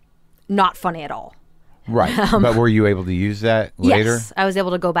not funny at all. Right, but were you able to use that later? Yes, I was able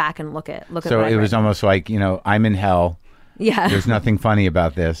to go back and look at. So it was almost like I'm in hell. Yeah, there's nothing funny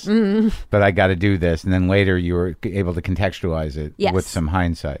about this, but I got to do this, and then later you were able to contextualize it with some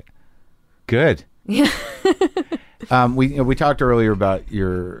hindsight. Good. Yeah. We talked earlier about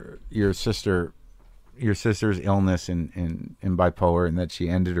your sister's illness in bipolar, and that she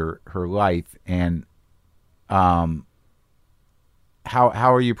ended her life. And how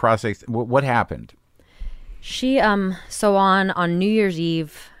are you processing? What happened? She so on New Year's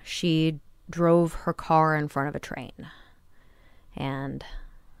Eve, she drove her car in front of a train, and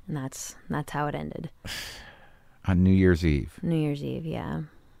that's how it ended. On New Year's Eve. New Year's Eve, yeah.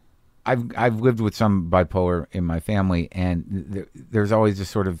 I've lived with some bipolar in my family, and there's always a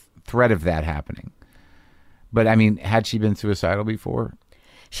sort of threat of that happening. But I mean, had she been suicidal before?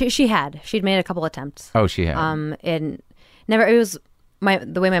 She had. She'd made a couple attempts. Oh, she had. And never. It was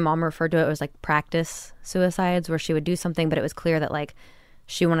the way my mom referred to it was like practice suicides, where she would do something, but it was clear that like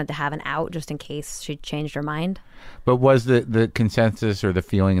she wanted to have an out just in case she changed her mind. But was the consensus or the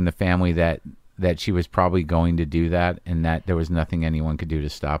feeling in the family that she was probably going to do that, and that there was nothing anyone could do to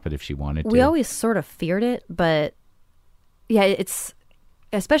stop it if she wanted to? We always sort of feared it, but yeah, it's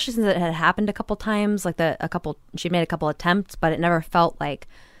especially since it had happened a couple times. Like she made a couple attempts, but it never felt like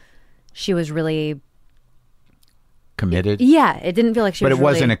she was really committed. Yeah, it didn't feel like she. But was it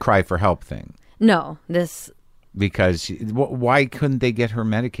wasn't really, a cry for help thing. No, because why couldn't they get her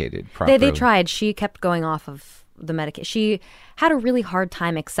medicated properly? They tried. She kept going off of the medication. She had a really hard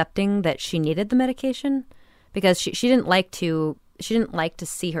time accepting that she needed the medication because she didn't like to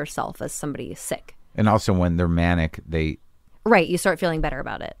see herself as somebody sick. And also when they're manic, right, you start feeling better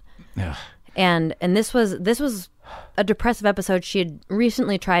about it. Ugh. And this was a depressive episode. She had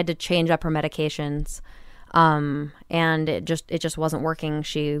recently tried to change up her medications, and it just wasn't working.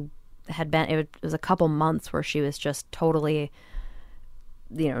 It was a couple months where she was just totally,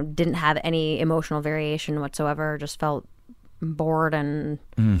 didn't have any emotional variation whatsoever. Just felt bored and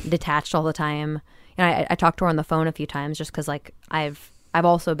detached all the time. And I talked to her on the phone a few times just because like I've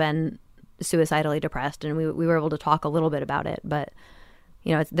also been suicidally depressed, and we were able to talk a little bit about it. But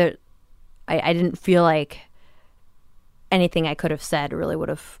I didn't feel like anything I could have said really would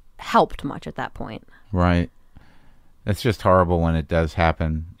have helped much at that point. Right. It's just horrible when it does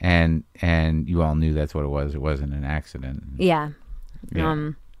happen, and you all knew that's what it was. It wasn't an accident. Yeah.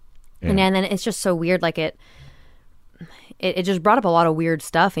 Yeah. And then it's just so weird. Like it just brought up a lot of weird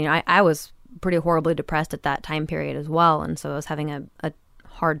stuff. I was pretty horribly depressed at that time period as well, and so I was having a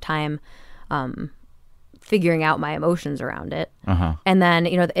hard time figuring out my emotions around it. And then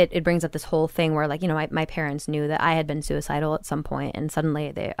it brings up this whole thing where like my parents knew that I had been suicidal at some point, and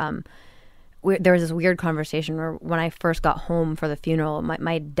suddenly they there was this weird conversation where when I first got home for the funeral,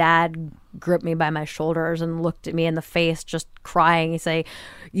 my dad gripped me by my shoulders and looked at me in the face, just crying. He'd say,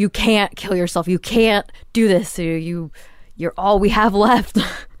 "You can't kill yourself. You can't do this. You're all we have left."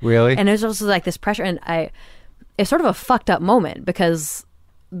 Really? And it was also like this pressure, and it's sort of a fucked up moment because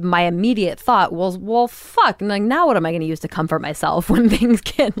my immediate thought was, well, fuck. And like, now what am I going to use to comfort myself when things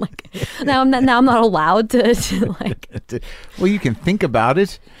get like, now I'm not allowed to like. Well, you can think about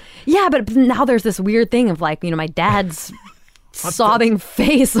it. Yeah, but now there's this weird thing of like, my dad's sobbing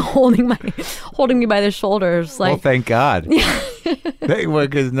face holding me by the shoulders. Like, well, thank God.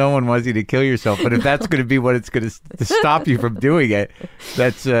 Because no one wants you to kill yourself. But if that's going to be what it's going to stop you from doing it,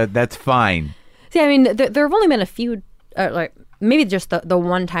 that's fine. See, I mean, there have only been a few, like maybe just the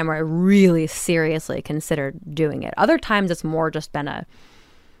one time where I really seriously considered doing it. Other times it's more just been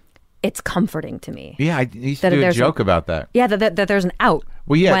it's comforting to me. Yeah, I used to do a joke about that. Yeah, that there's an out.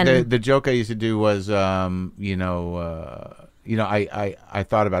 Well, yeah, the joke I used to do was, I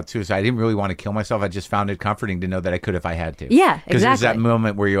thought about suicide. I didn't really want to kill myself. I just found it comforting to know that I could if I had to. Yeah, exactly. Because there's that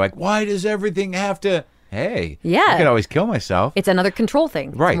moment where you're like, why does everything have to... Hey, yeah. I could always kill myself. It's another control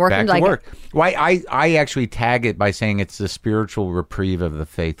thing. Right, back to work. Well, I actually tag it by saying it's the spiritual reprieve of the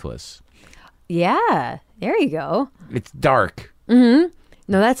faithless. Yeah, there you go. It's dark. Mm-hmm.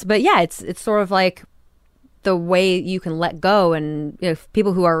 No, it's sort of like the way you can let go, and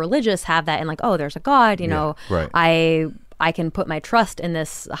people who are religious have that, and like, oh, there's a God, right. I can put my trust in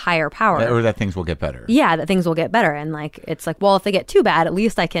this higher power, or that things will get better. Yeah, that things will get better, and like it's like, well, if they get too bad, at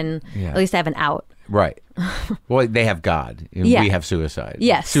least I have an out. Right. Well, they have God. Yeah. We have suicide.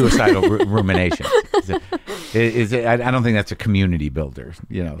 Yes. Suicidal rumination. I don't think that's a community builder.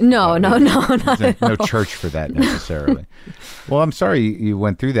 No, not no church for that necessarily. Well, I'm sorry you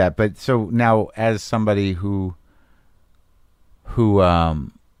went through that, but so now as somebody who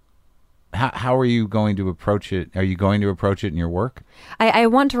how are you going to approach it? Are you going to approach it in your work? I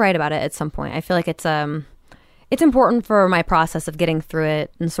want to write about it at some point. I feel like it's important for my process of getting through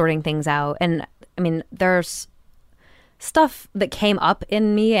it and sorting things out. And I mean, there's stuff that came up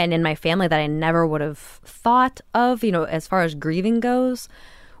in me and in my family that I never would have thought of, as far as grieving goes,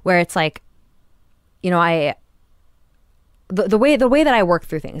 where it's like, the way that I work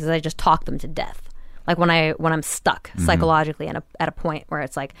through things is I just talk them to death. Like when I'm stuck psychologically at a point where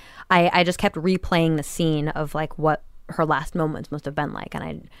it's like, I just kept replaying the scene of like what her last moments must have been like. And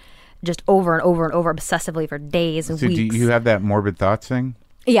I just over and over and over obsessively for days and weeks. So do you have that morbid thoughts thing?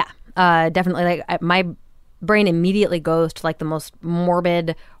 Yeah, definitely. Like my brain immediately goes to like the most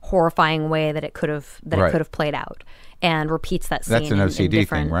morbid, horrifying way that it could have played out, and repeats that scene. That's an OCD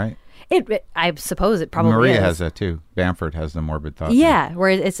thing, right? I suppose it probably Maria is. has that too. Bamford has the morbid thought. Yeah, thing. where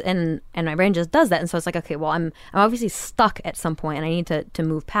it's and my brain just does that, and so it's like, okay, well, I'm obviously stuck at some point, and I need to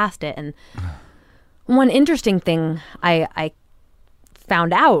move past it. And one interesting thing I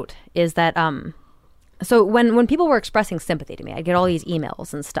found out is that so when people were expressing sympathy to me, I'd get all these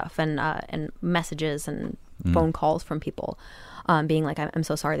emails and stuff and messages and phone calls from people being like, I'm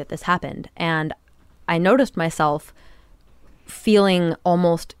so sorry that this happened. And I noticed myself feeling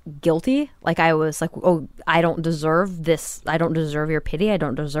almost guilty. Like I was like, oh, I don't deserve this. I don't deserve your pity. I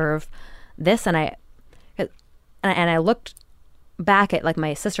don't deserve this. And I looked back at like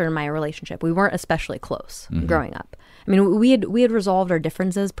my sister and my relationship. We weren't especially close growing up. I mean, we had resolved our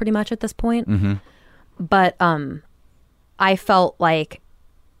differences pretty much at this point. But I felt like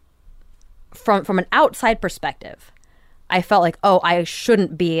from an outside perspective, I felt like, oh, I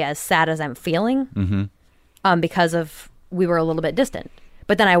shouldn't be as sad as I'm feeling because of we were a little bit distant.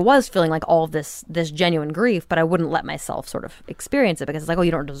 But then I was feeling like all of this genuine grief, but I wouldn't let myself sort of experience it because it's like, oh,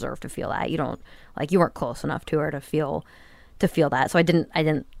 you don't deserve to feel that. You weren't close enough to her to feel that. So I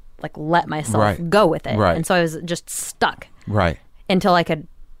didn't like let myself go with it. Right. And so I was just stuck. Right. Until I could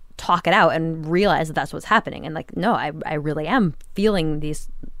talk it out and realize that that's what's happening. And like, no, I really am feeling these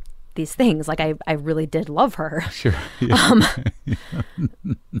these things. Like I really did love her. Sure.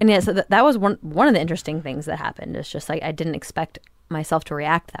 And yeah, so that was one of the interesting things that happened. It's just like I didn't expect myself to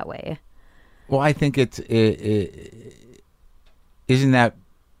react that way. Well, I think isn't that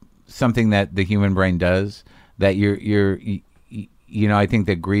something that the human brain does? That I think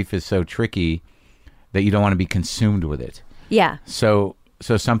that grief is so tricky that you don't want to be consumed with it. Yeah. So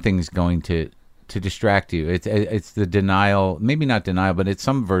something's going to distract you. It's the denial, maybe not denial, but it's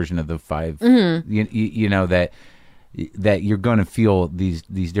some version of the five. That you're going to feel these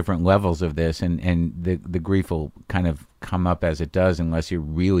different levels of this, and the grief will kind of come up as it does, unless you're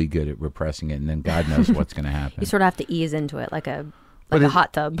really good at repressing it, and then God knows what's going to happen. You sort of have to ease into it, like a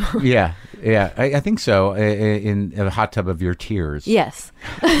hot tub. Yeah. I think so. In a hot tub of your tears. Yes.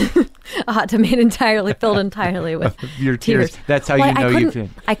 A hot tub filled entirely with your tears. That's how you know you feel.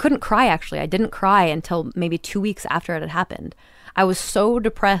 I couldn't cry, actually. I didn't cry until maybe 2 weeks after it had happened. I was so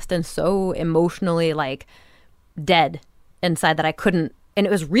depressed and so emotionally dead inside that I couldn't, and it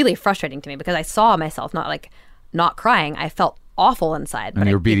was really frustrating to me because I saw myself not crying. I felt awful inside. And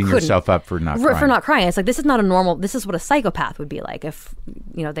you were beating yourself up for not crying. For not crying. It's like, this is what a psychopath would be like if,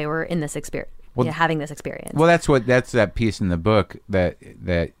 they were in this experience, having this experience. Well, that's that piece in the book that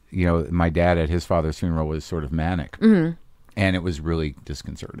my dad at his father's funeral was sort of manic. Mm-hmm. And it was really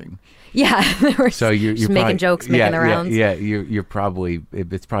disconcerting. Yeah. So you're just making jokes, making the rounds. Yeah, you're probably,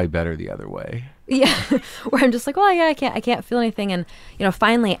 it's probably better the other way. Yeah. Where I'm just like, well, yeah, I can't feel anything. And,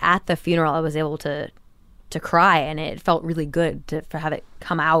 finally at the funeral, I was able to cry, and it felt really good to have it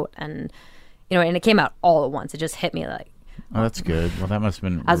come out, and and it came out all at once. It just hit me like. Oh, that's good. Well, that must have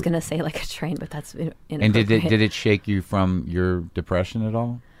been. I was gonna say like a train, but that's inappropriate. And did it shake you from your depression at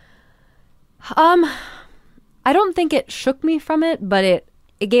all? I don't think it shook me from it, but it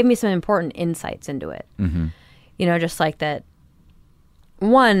gave me some important insights into it. Mm-hmm. Just like that.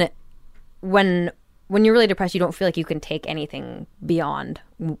 One, when you're really depressed, you don't feel like you can take anything beyond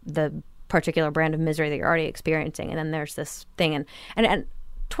the particular brand of misery that you're already experiencing, and then there's this thing, and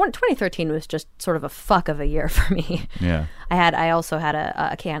 2013 was just sort of a fuck of a year for me. Yeah, I also had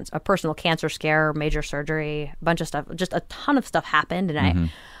a personal cancer scare, major surgery, a bunch of stuff, just a ton of stuff happened, and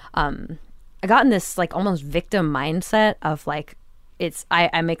I got in this almost victim mindset of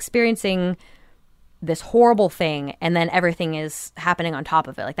I'm experiencing this horrible thing, and then everything is happening on top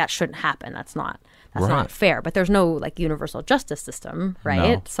of it. That shouldn't happen. That's not fair. But there's no universal justice system,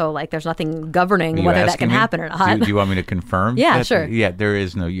 right? No. So there's nothing governing whether that can happen or not. Do you want me to confirm? Yeah, sure. Yeah, there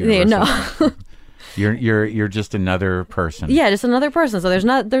is no universal system. You're just another person. Yeah, just another person. So there's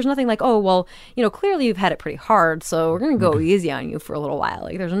nothing clearly you've had it pretty hard, so we're gonna go easy on you for a little while.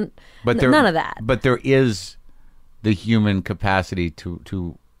 There's none of that. But there is the human capacity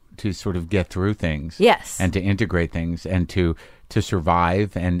to sort of get through things. Yes. And to integrate things, and to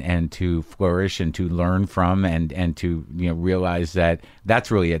survive, and to flourish, and to learn from, and to realize that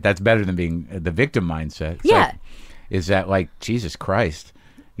that's really it. That's better than being the victim mindset. Yeah. Is that Jesus Christ?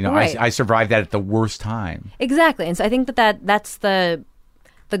 Right. I survived that at the worst time. Exactly. And so I think that's the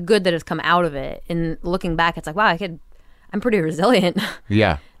good that has come out of it. And looking back, it's wow, I'm pretty resilient.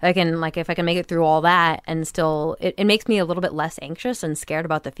 Yeah. I can if I can make it through all that, and still it makes me a little bit less anxious and scared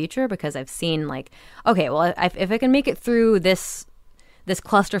about the future, because I've seen okay, well, if I can make it through this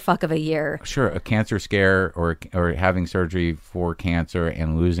clusterfuck of a year. Sure, a cancer scare or having surgery for cancer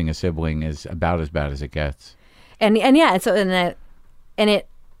and losing a sibling is about as bad as it gets. And it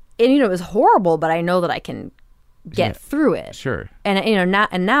was horrible, but I know that I can get through it. Sure. And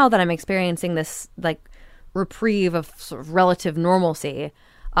now that I'm experiencing this reprieve of sort of relative normalcy,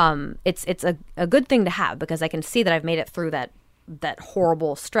 it's a good thing to have, because I can see that I've made it through that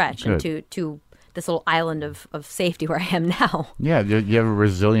horrible stretch into this little island of safety where I am now. Yeah, you have a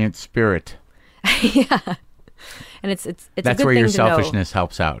resilient spirit. Yeah. And it's that's a good where thing your to selfishness know.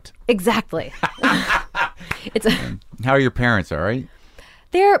 Helps out. Exactly. How are your parents? All right?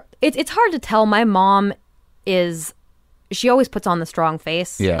 It's hard to tell. My mom she always puts on the strong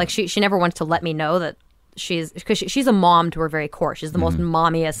face. Yeah. She never wants to let me know that because she's a mom to her very core. She's the most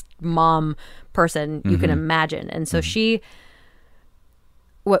mommiest mom person you can imagine. And so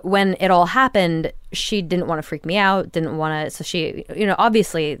when it all happened, she didn't want to freak me out, didn't want to, so she,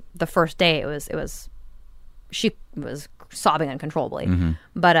 obviously the first day she was sobbing uncontrollably.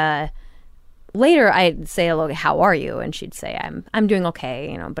 But later I'd say, "Look, how are you?" And she'd say, I'm doing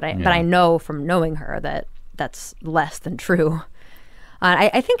okay, but I know from knowing her that that's less than true.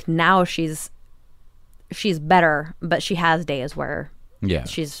 I think now she's better, but she has days where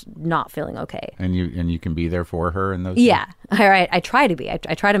she's not feeling okay. And you can be there for her in those days? I try to be. I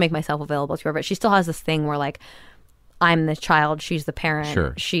try to make myself available to her, but she still has this thing where I'm the child, she's the parent.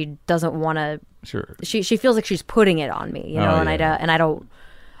 Sure. She doesn't want to. Sure. She feels like she's putting it on me, you know, Oh, and yeah. I don't.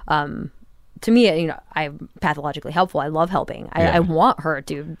 To me, you know, I'm pathologically helpful. I love helping. Yeah. I want her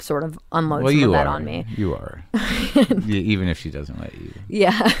to sort of unload Well, some you of that are. on me. You are. Even if she doesn't let you.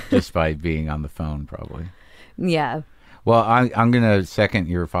 Yeah. Just by being on the phone, probably. Yeah. Well, I'm going to second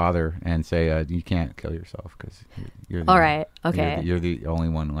your father and say you can't kill yourself because you're the, All right. Okay. You're the only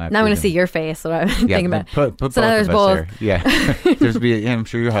one left. Now I'm You're going to see your face. So I'm thinking about. Put So now both there's of us both. there. Yeah. I'm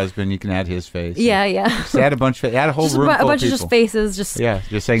sure your husband, you can add his face. Yeah, yeah. Just add a whole Just room a full bunch of of people. just faces. Just Yeah,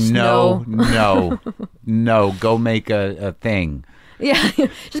 just saying Just no, go make a thing. yeah.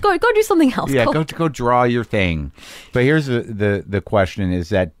 Just go do something else. Yeah, go draw your thing. But here's the question: is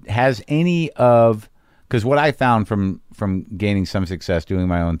that has any of because what I found from gaining some success doing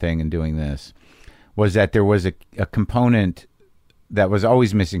my own thing and doing this was that there was a component that was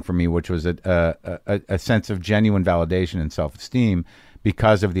always missing for me, which was a sense of genuine validation and self-esteem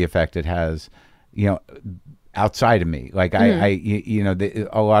because of the effect it has, you know, outside of me. Like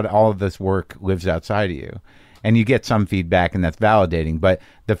all of this work lives outside of you, and you get some feedback, and that's validating. But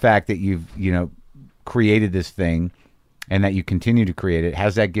the fact that you've created this thing, and that you continue to create it,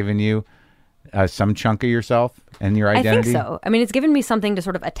 has that given you some chunk of yourself and your identity? I think so. I mean, it's given me something to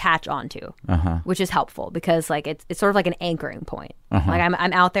sort of attach onto, which is helpful because like it's sort of like an anchoring point. Like I'm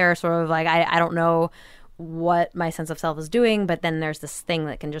out there sort of like I don't know what my sense of self is doing, but then there's this thing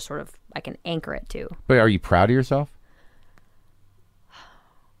that can just sort of I can anchor it to. But are you proud of yourself?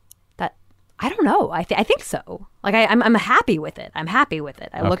 That I don't know. I think so. Like I'm happy with it. I'm happy with it.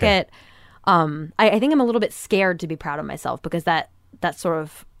 I look Okay. at I think I'm a little bit scared to be proud of myself because that sort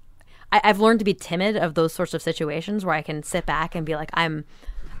of I've learned to be timid of those sorts of situations where I can sit back and be like, I'm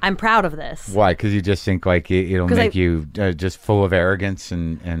proud of this. Why? Because you just think like it'll 'Cause make you just full of arrogance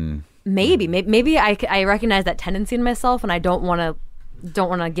and Maybe I recognize that tendency in myself, and I don't want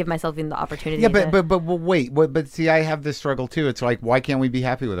to give myself even the opportunity. yeah. But wait. But see, I have this struggle too. It's like, why can't we be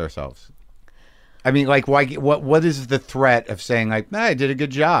happy with ourselves? I mean, like, why? What is the threat of saying like, I did a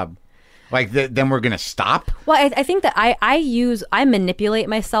good job? Like then we're gonna stop? Well, I think that I manipulate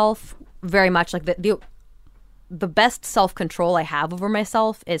myself very much. Like the best self-control I have over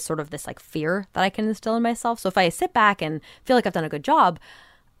myself is sort of this like fear that I can instill in myself. So if I sit back and feel like I've done a good job,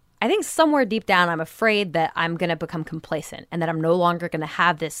 I think somewhere deep down I'm afraid that I'm going to become complacent and that I'm no longer going to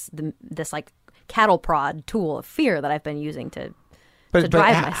have this like cattle prod tool of fear that I've been using to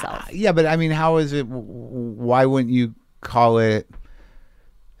drive myself. Yeah, but I mean, how is it? Why wouldn't you call it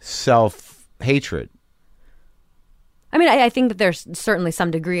self-hatred? I mean, I think that there's certainly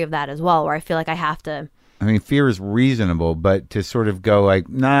some degree of that as well, where I feel like I have to. I mean, fear is reasonable, but to sort of go like,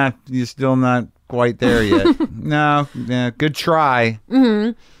 nah, you're still not quite there yet. No, yeah, good try.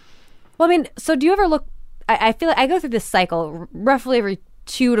 Mm-hmm. Well, I mean, so do you ever look? I feel like I go through this cycle roughly every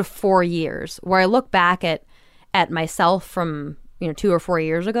 2 to 4 years, where I look back at myself from 2 or 4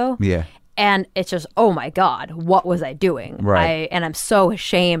 years ago. Yeah. And it's just, oh my God, what was I doing? Right. And I'm so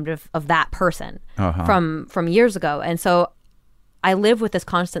ashamed of that person from years ago. And so I live with this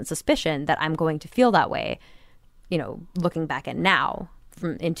constant suspicion that I'm going to feel that way, looking back at now,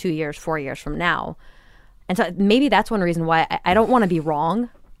 in 2 years, 4 years from now. And so maybe that's one reason why I don't want to be wrong.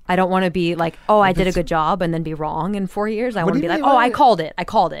 I don't want to be like, oh, I did a good job and then be wrong in 4 years. I want to be like, oh, I called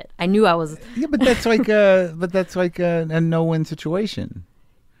it. I knew I was. Yeah, but that's like a no-win situation.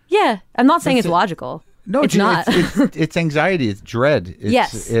 Yeah, I'm not saying it's logical. No, it's not. It's anxiety. It's dread. It's,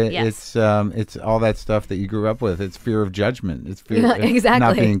 yes. It's all that stuff that you grew up with. It's fear of judgment. It's fear of exactly.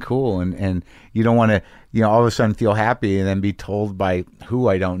 not being cool, and you don't want to all of a sudden feel happy and then be told by who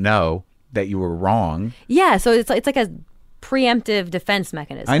I don't know that you were wrong. Yeah, so it's like a preemptive defense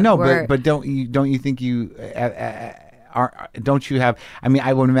mechanism. I know, but don't you think you don't you have? I mean,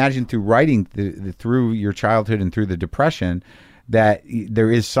 I would imagine through writing through your childhood and through the depression, that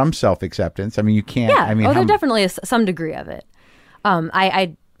there is some self-acceptance. I mean, you can't. Yeah. I mean, there definitely is some degree of it.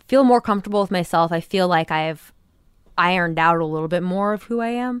 I feel more comfortable with myself. I feel like I've ironed out a little bit more of who I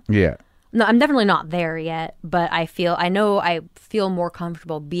am. Yeah. No, I'm definitely not there yet, but I feel more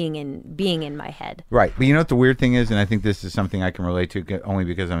comfortable being in my head. Right. But you know what the weird thing is, and I think this is something I can relate to only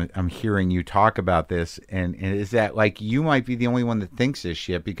because I'm hearing you talk about this, and is that like you might be the only one that thinks this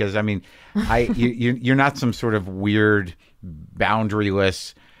shit, because I mean, you're not some sort of weird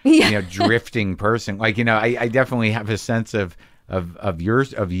boundaryless, drifting person. Like, I definitely have a sense of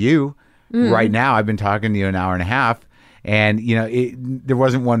you right now. I've been talking to you an hour and a half, and there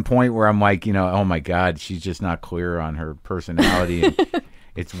wasn't one point where I'm like, oh my God, she's just not clear on her personality.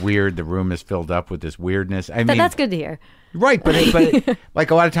 it's weird. The room is filled up with this weirdness. I But mean, that's good to hear. right, but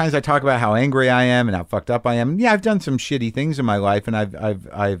like a lot of times I talk about how angry I am and how fucked up I am. Yeah, I've done some shitty things in my life, and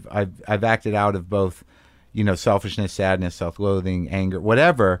I've acted out of both, selfishness, sadness, self-loathing, anger,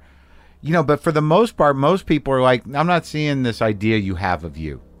 whatever. But for the most part, most people are like, I'm not seeing this idea you have of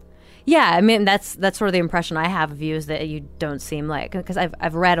you. Yeah, I mean that's sort of the impression I have of you is that you don't seem like, because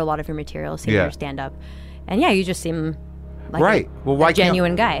I've read a lot of your material, seen Yeah. your stand up, and yeah, you just seem like Right. Well, a why can't-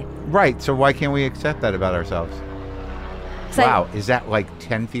 genuine guy. Right. So why can't we accept that about ourselves? So Wow. Is that like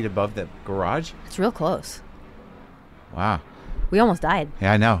 10 feet above the garage? it's real close. Wow. We almost died.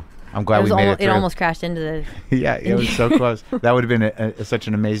 Yeah, I know. I'm glad we made it It through. almost crashed into the. Yeah, it was so close. That would have been such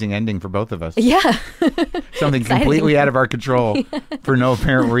an amazing ending for both of us. Yeah. Something Exciting. completely out of our control for no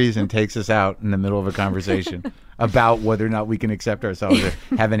apparent reason takes us out in the middle of a conversation about whether or not we can accept ourselves or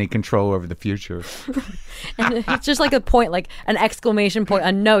have any control over the future. And it's just like a point, like an exclamation point.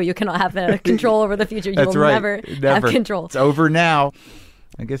 No, you cannot have control over the future. You That's will right. never have control. It's over now.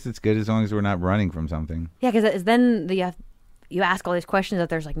 I guess it's good as long as we're not running from something. Yeah, because then you ask all these questions that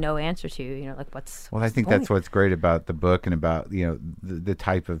there's like no answer to. Like what's. Well, I what's think the that's point? what's great about the book and about, the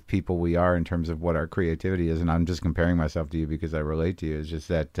type of people we are in terms of what our creativity is. And I'm just comparing myself to you because I relate to you. It's just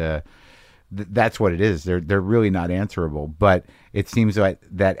that that's what it is. They're really not answerable. But it seems like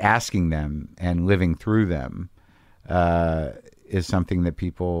that asking them and living through them is something that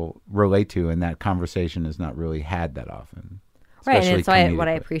people relate to. And that conversation is not really had that often. Right, and especially it's what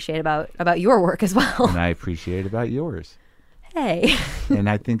I comedically. appreciate about your work as well. And I appreciate about yours. Hey, And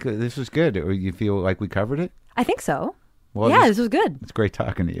I think this was good. Or you feel like we covered it? I think so. Well, Yeah, this was good. It's great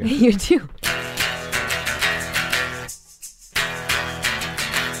talking to you. You too.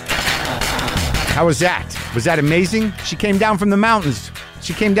 How was that? Was that amazing? She came down from the mountains.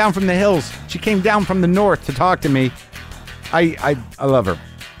 She came down from the hills. She came down from the north to talk to me. I love her.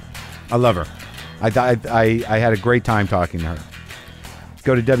 I love her. I had a great time talking to her.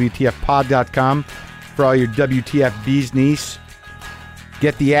 Go to WTFpod.com for all your WTF bees knees.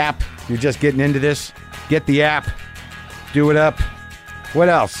 Get the app. You're just getting into this. Get the app. Do it up. What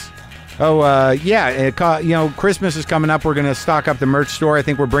else? Oh, yeah. Christmas is coming up. We're going to stock up the merch store. I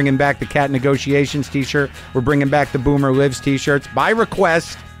think we're bringing back the Cat Negotiations t-shirt. We're bringing back the Boomer Lives t-shirts by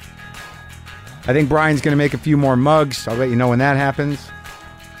request. I think Brian's going to make a few more mugs. I'll let you know when that happens.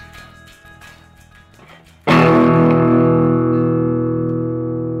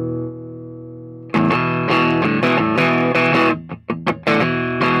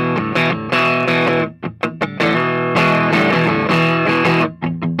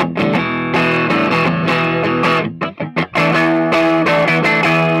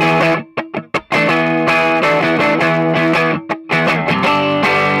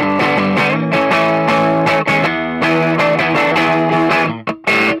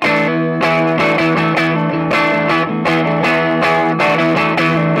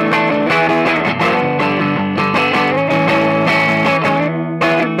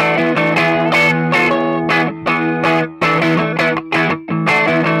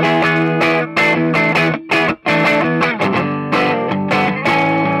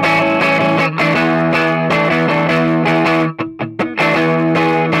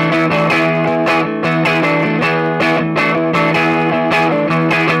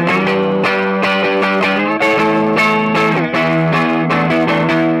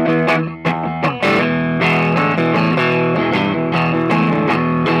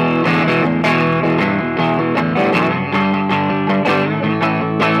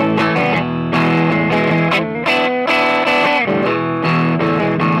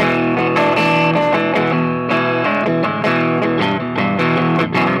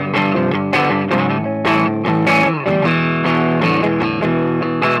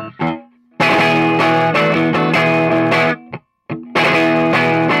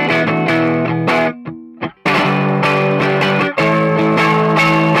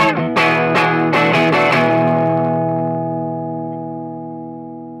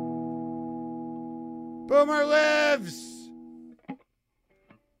 Boomer lives!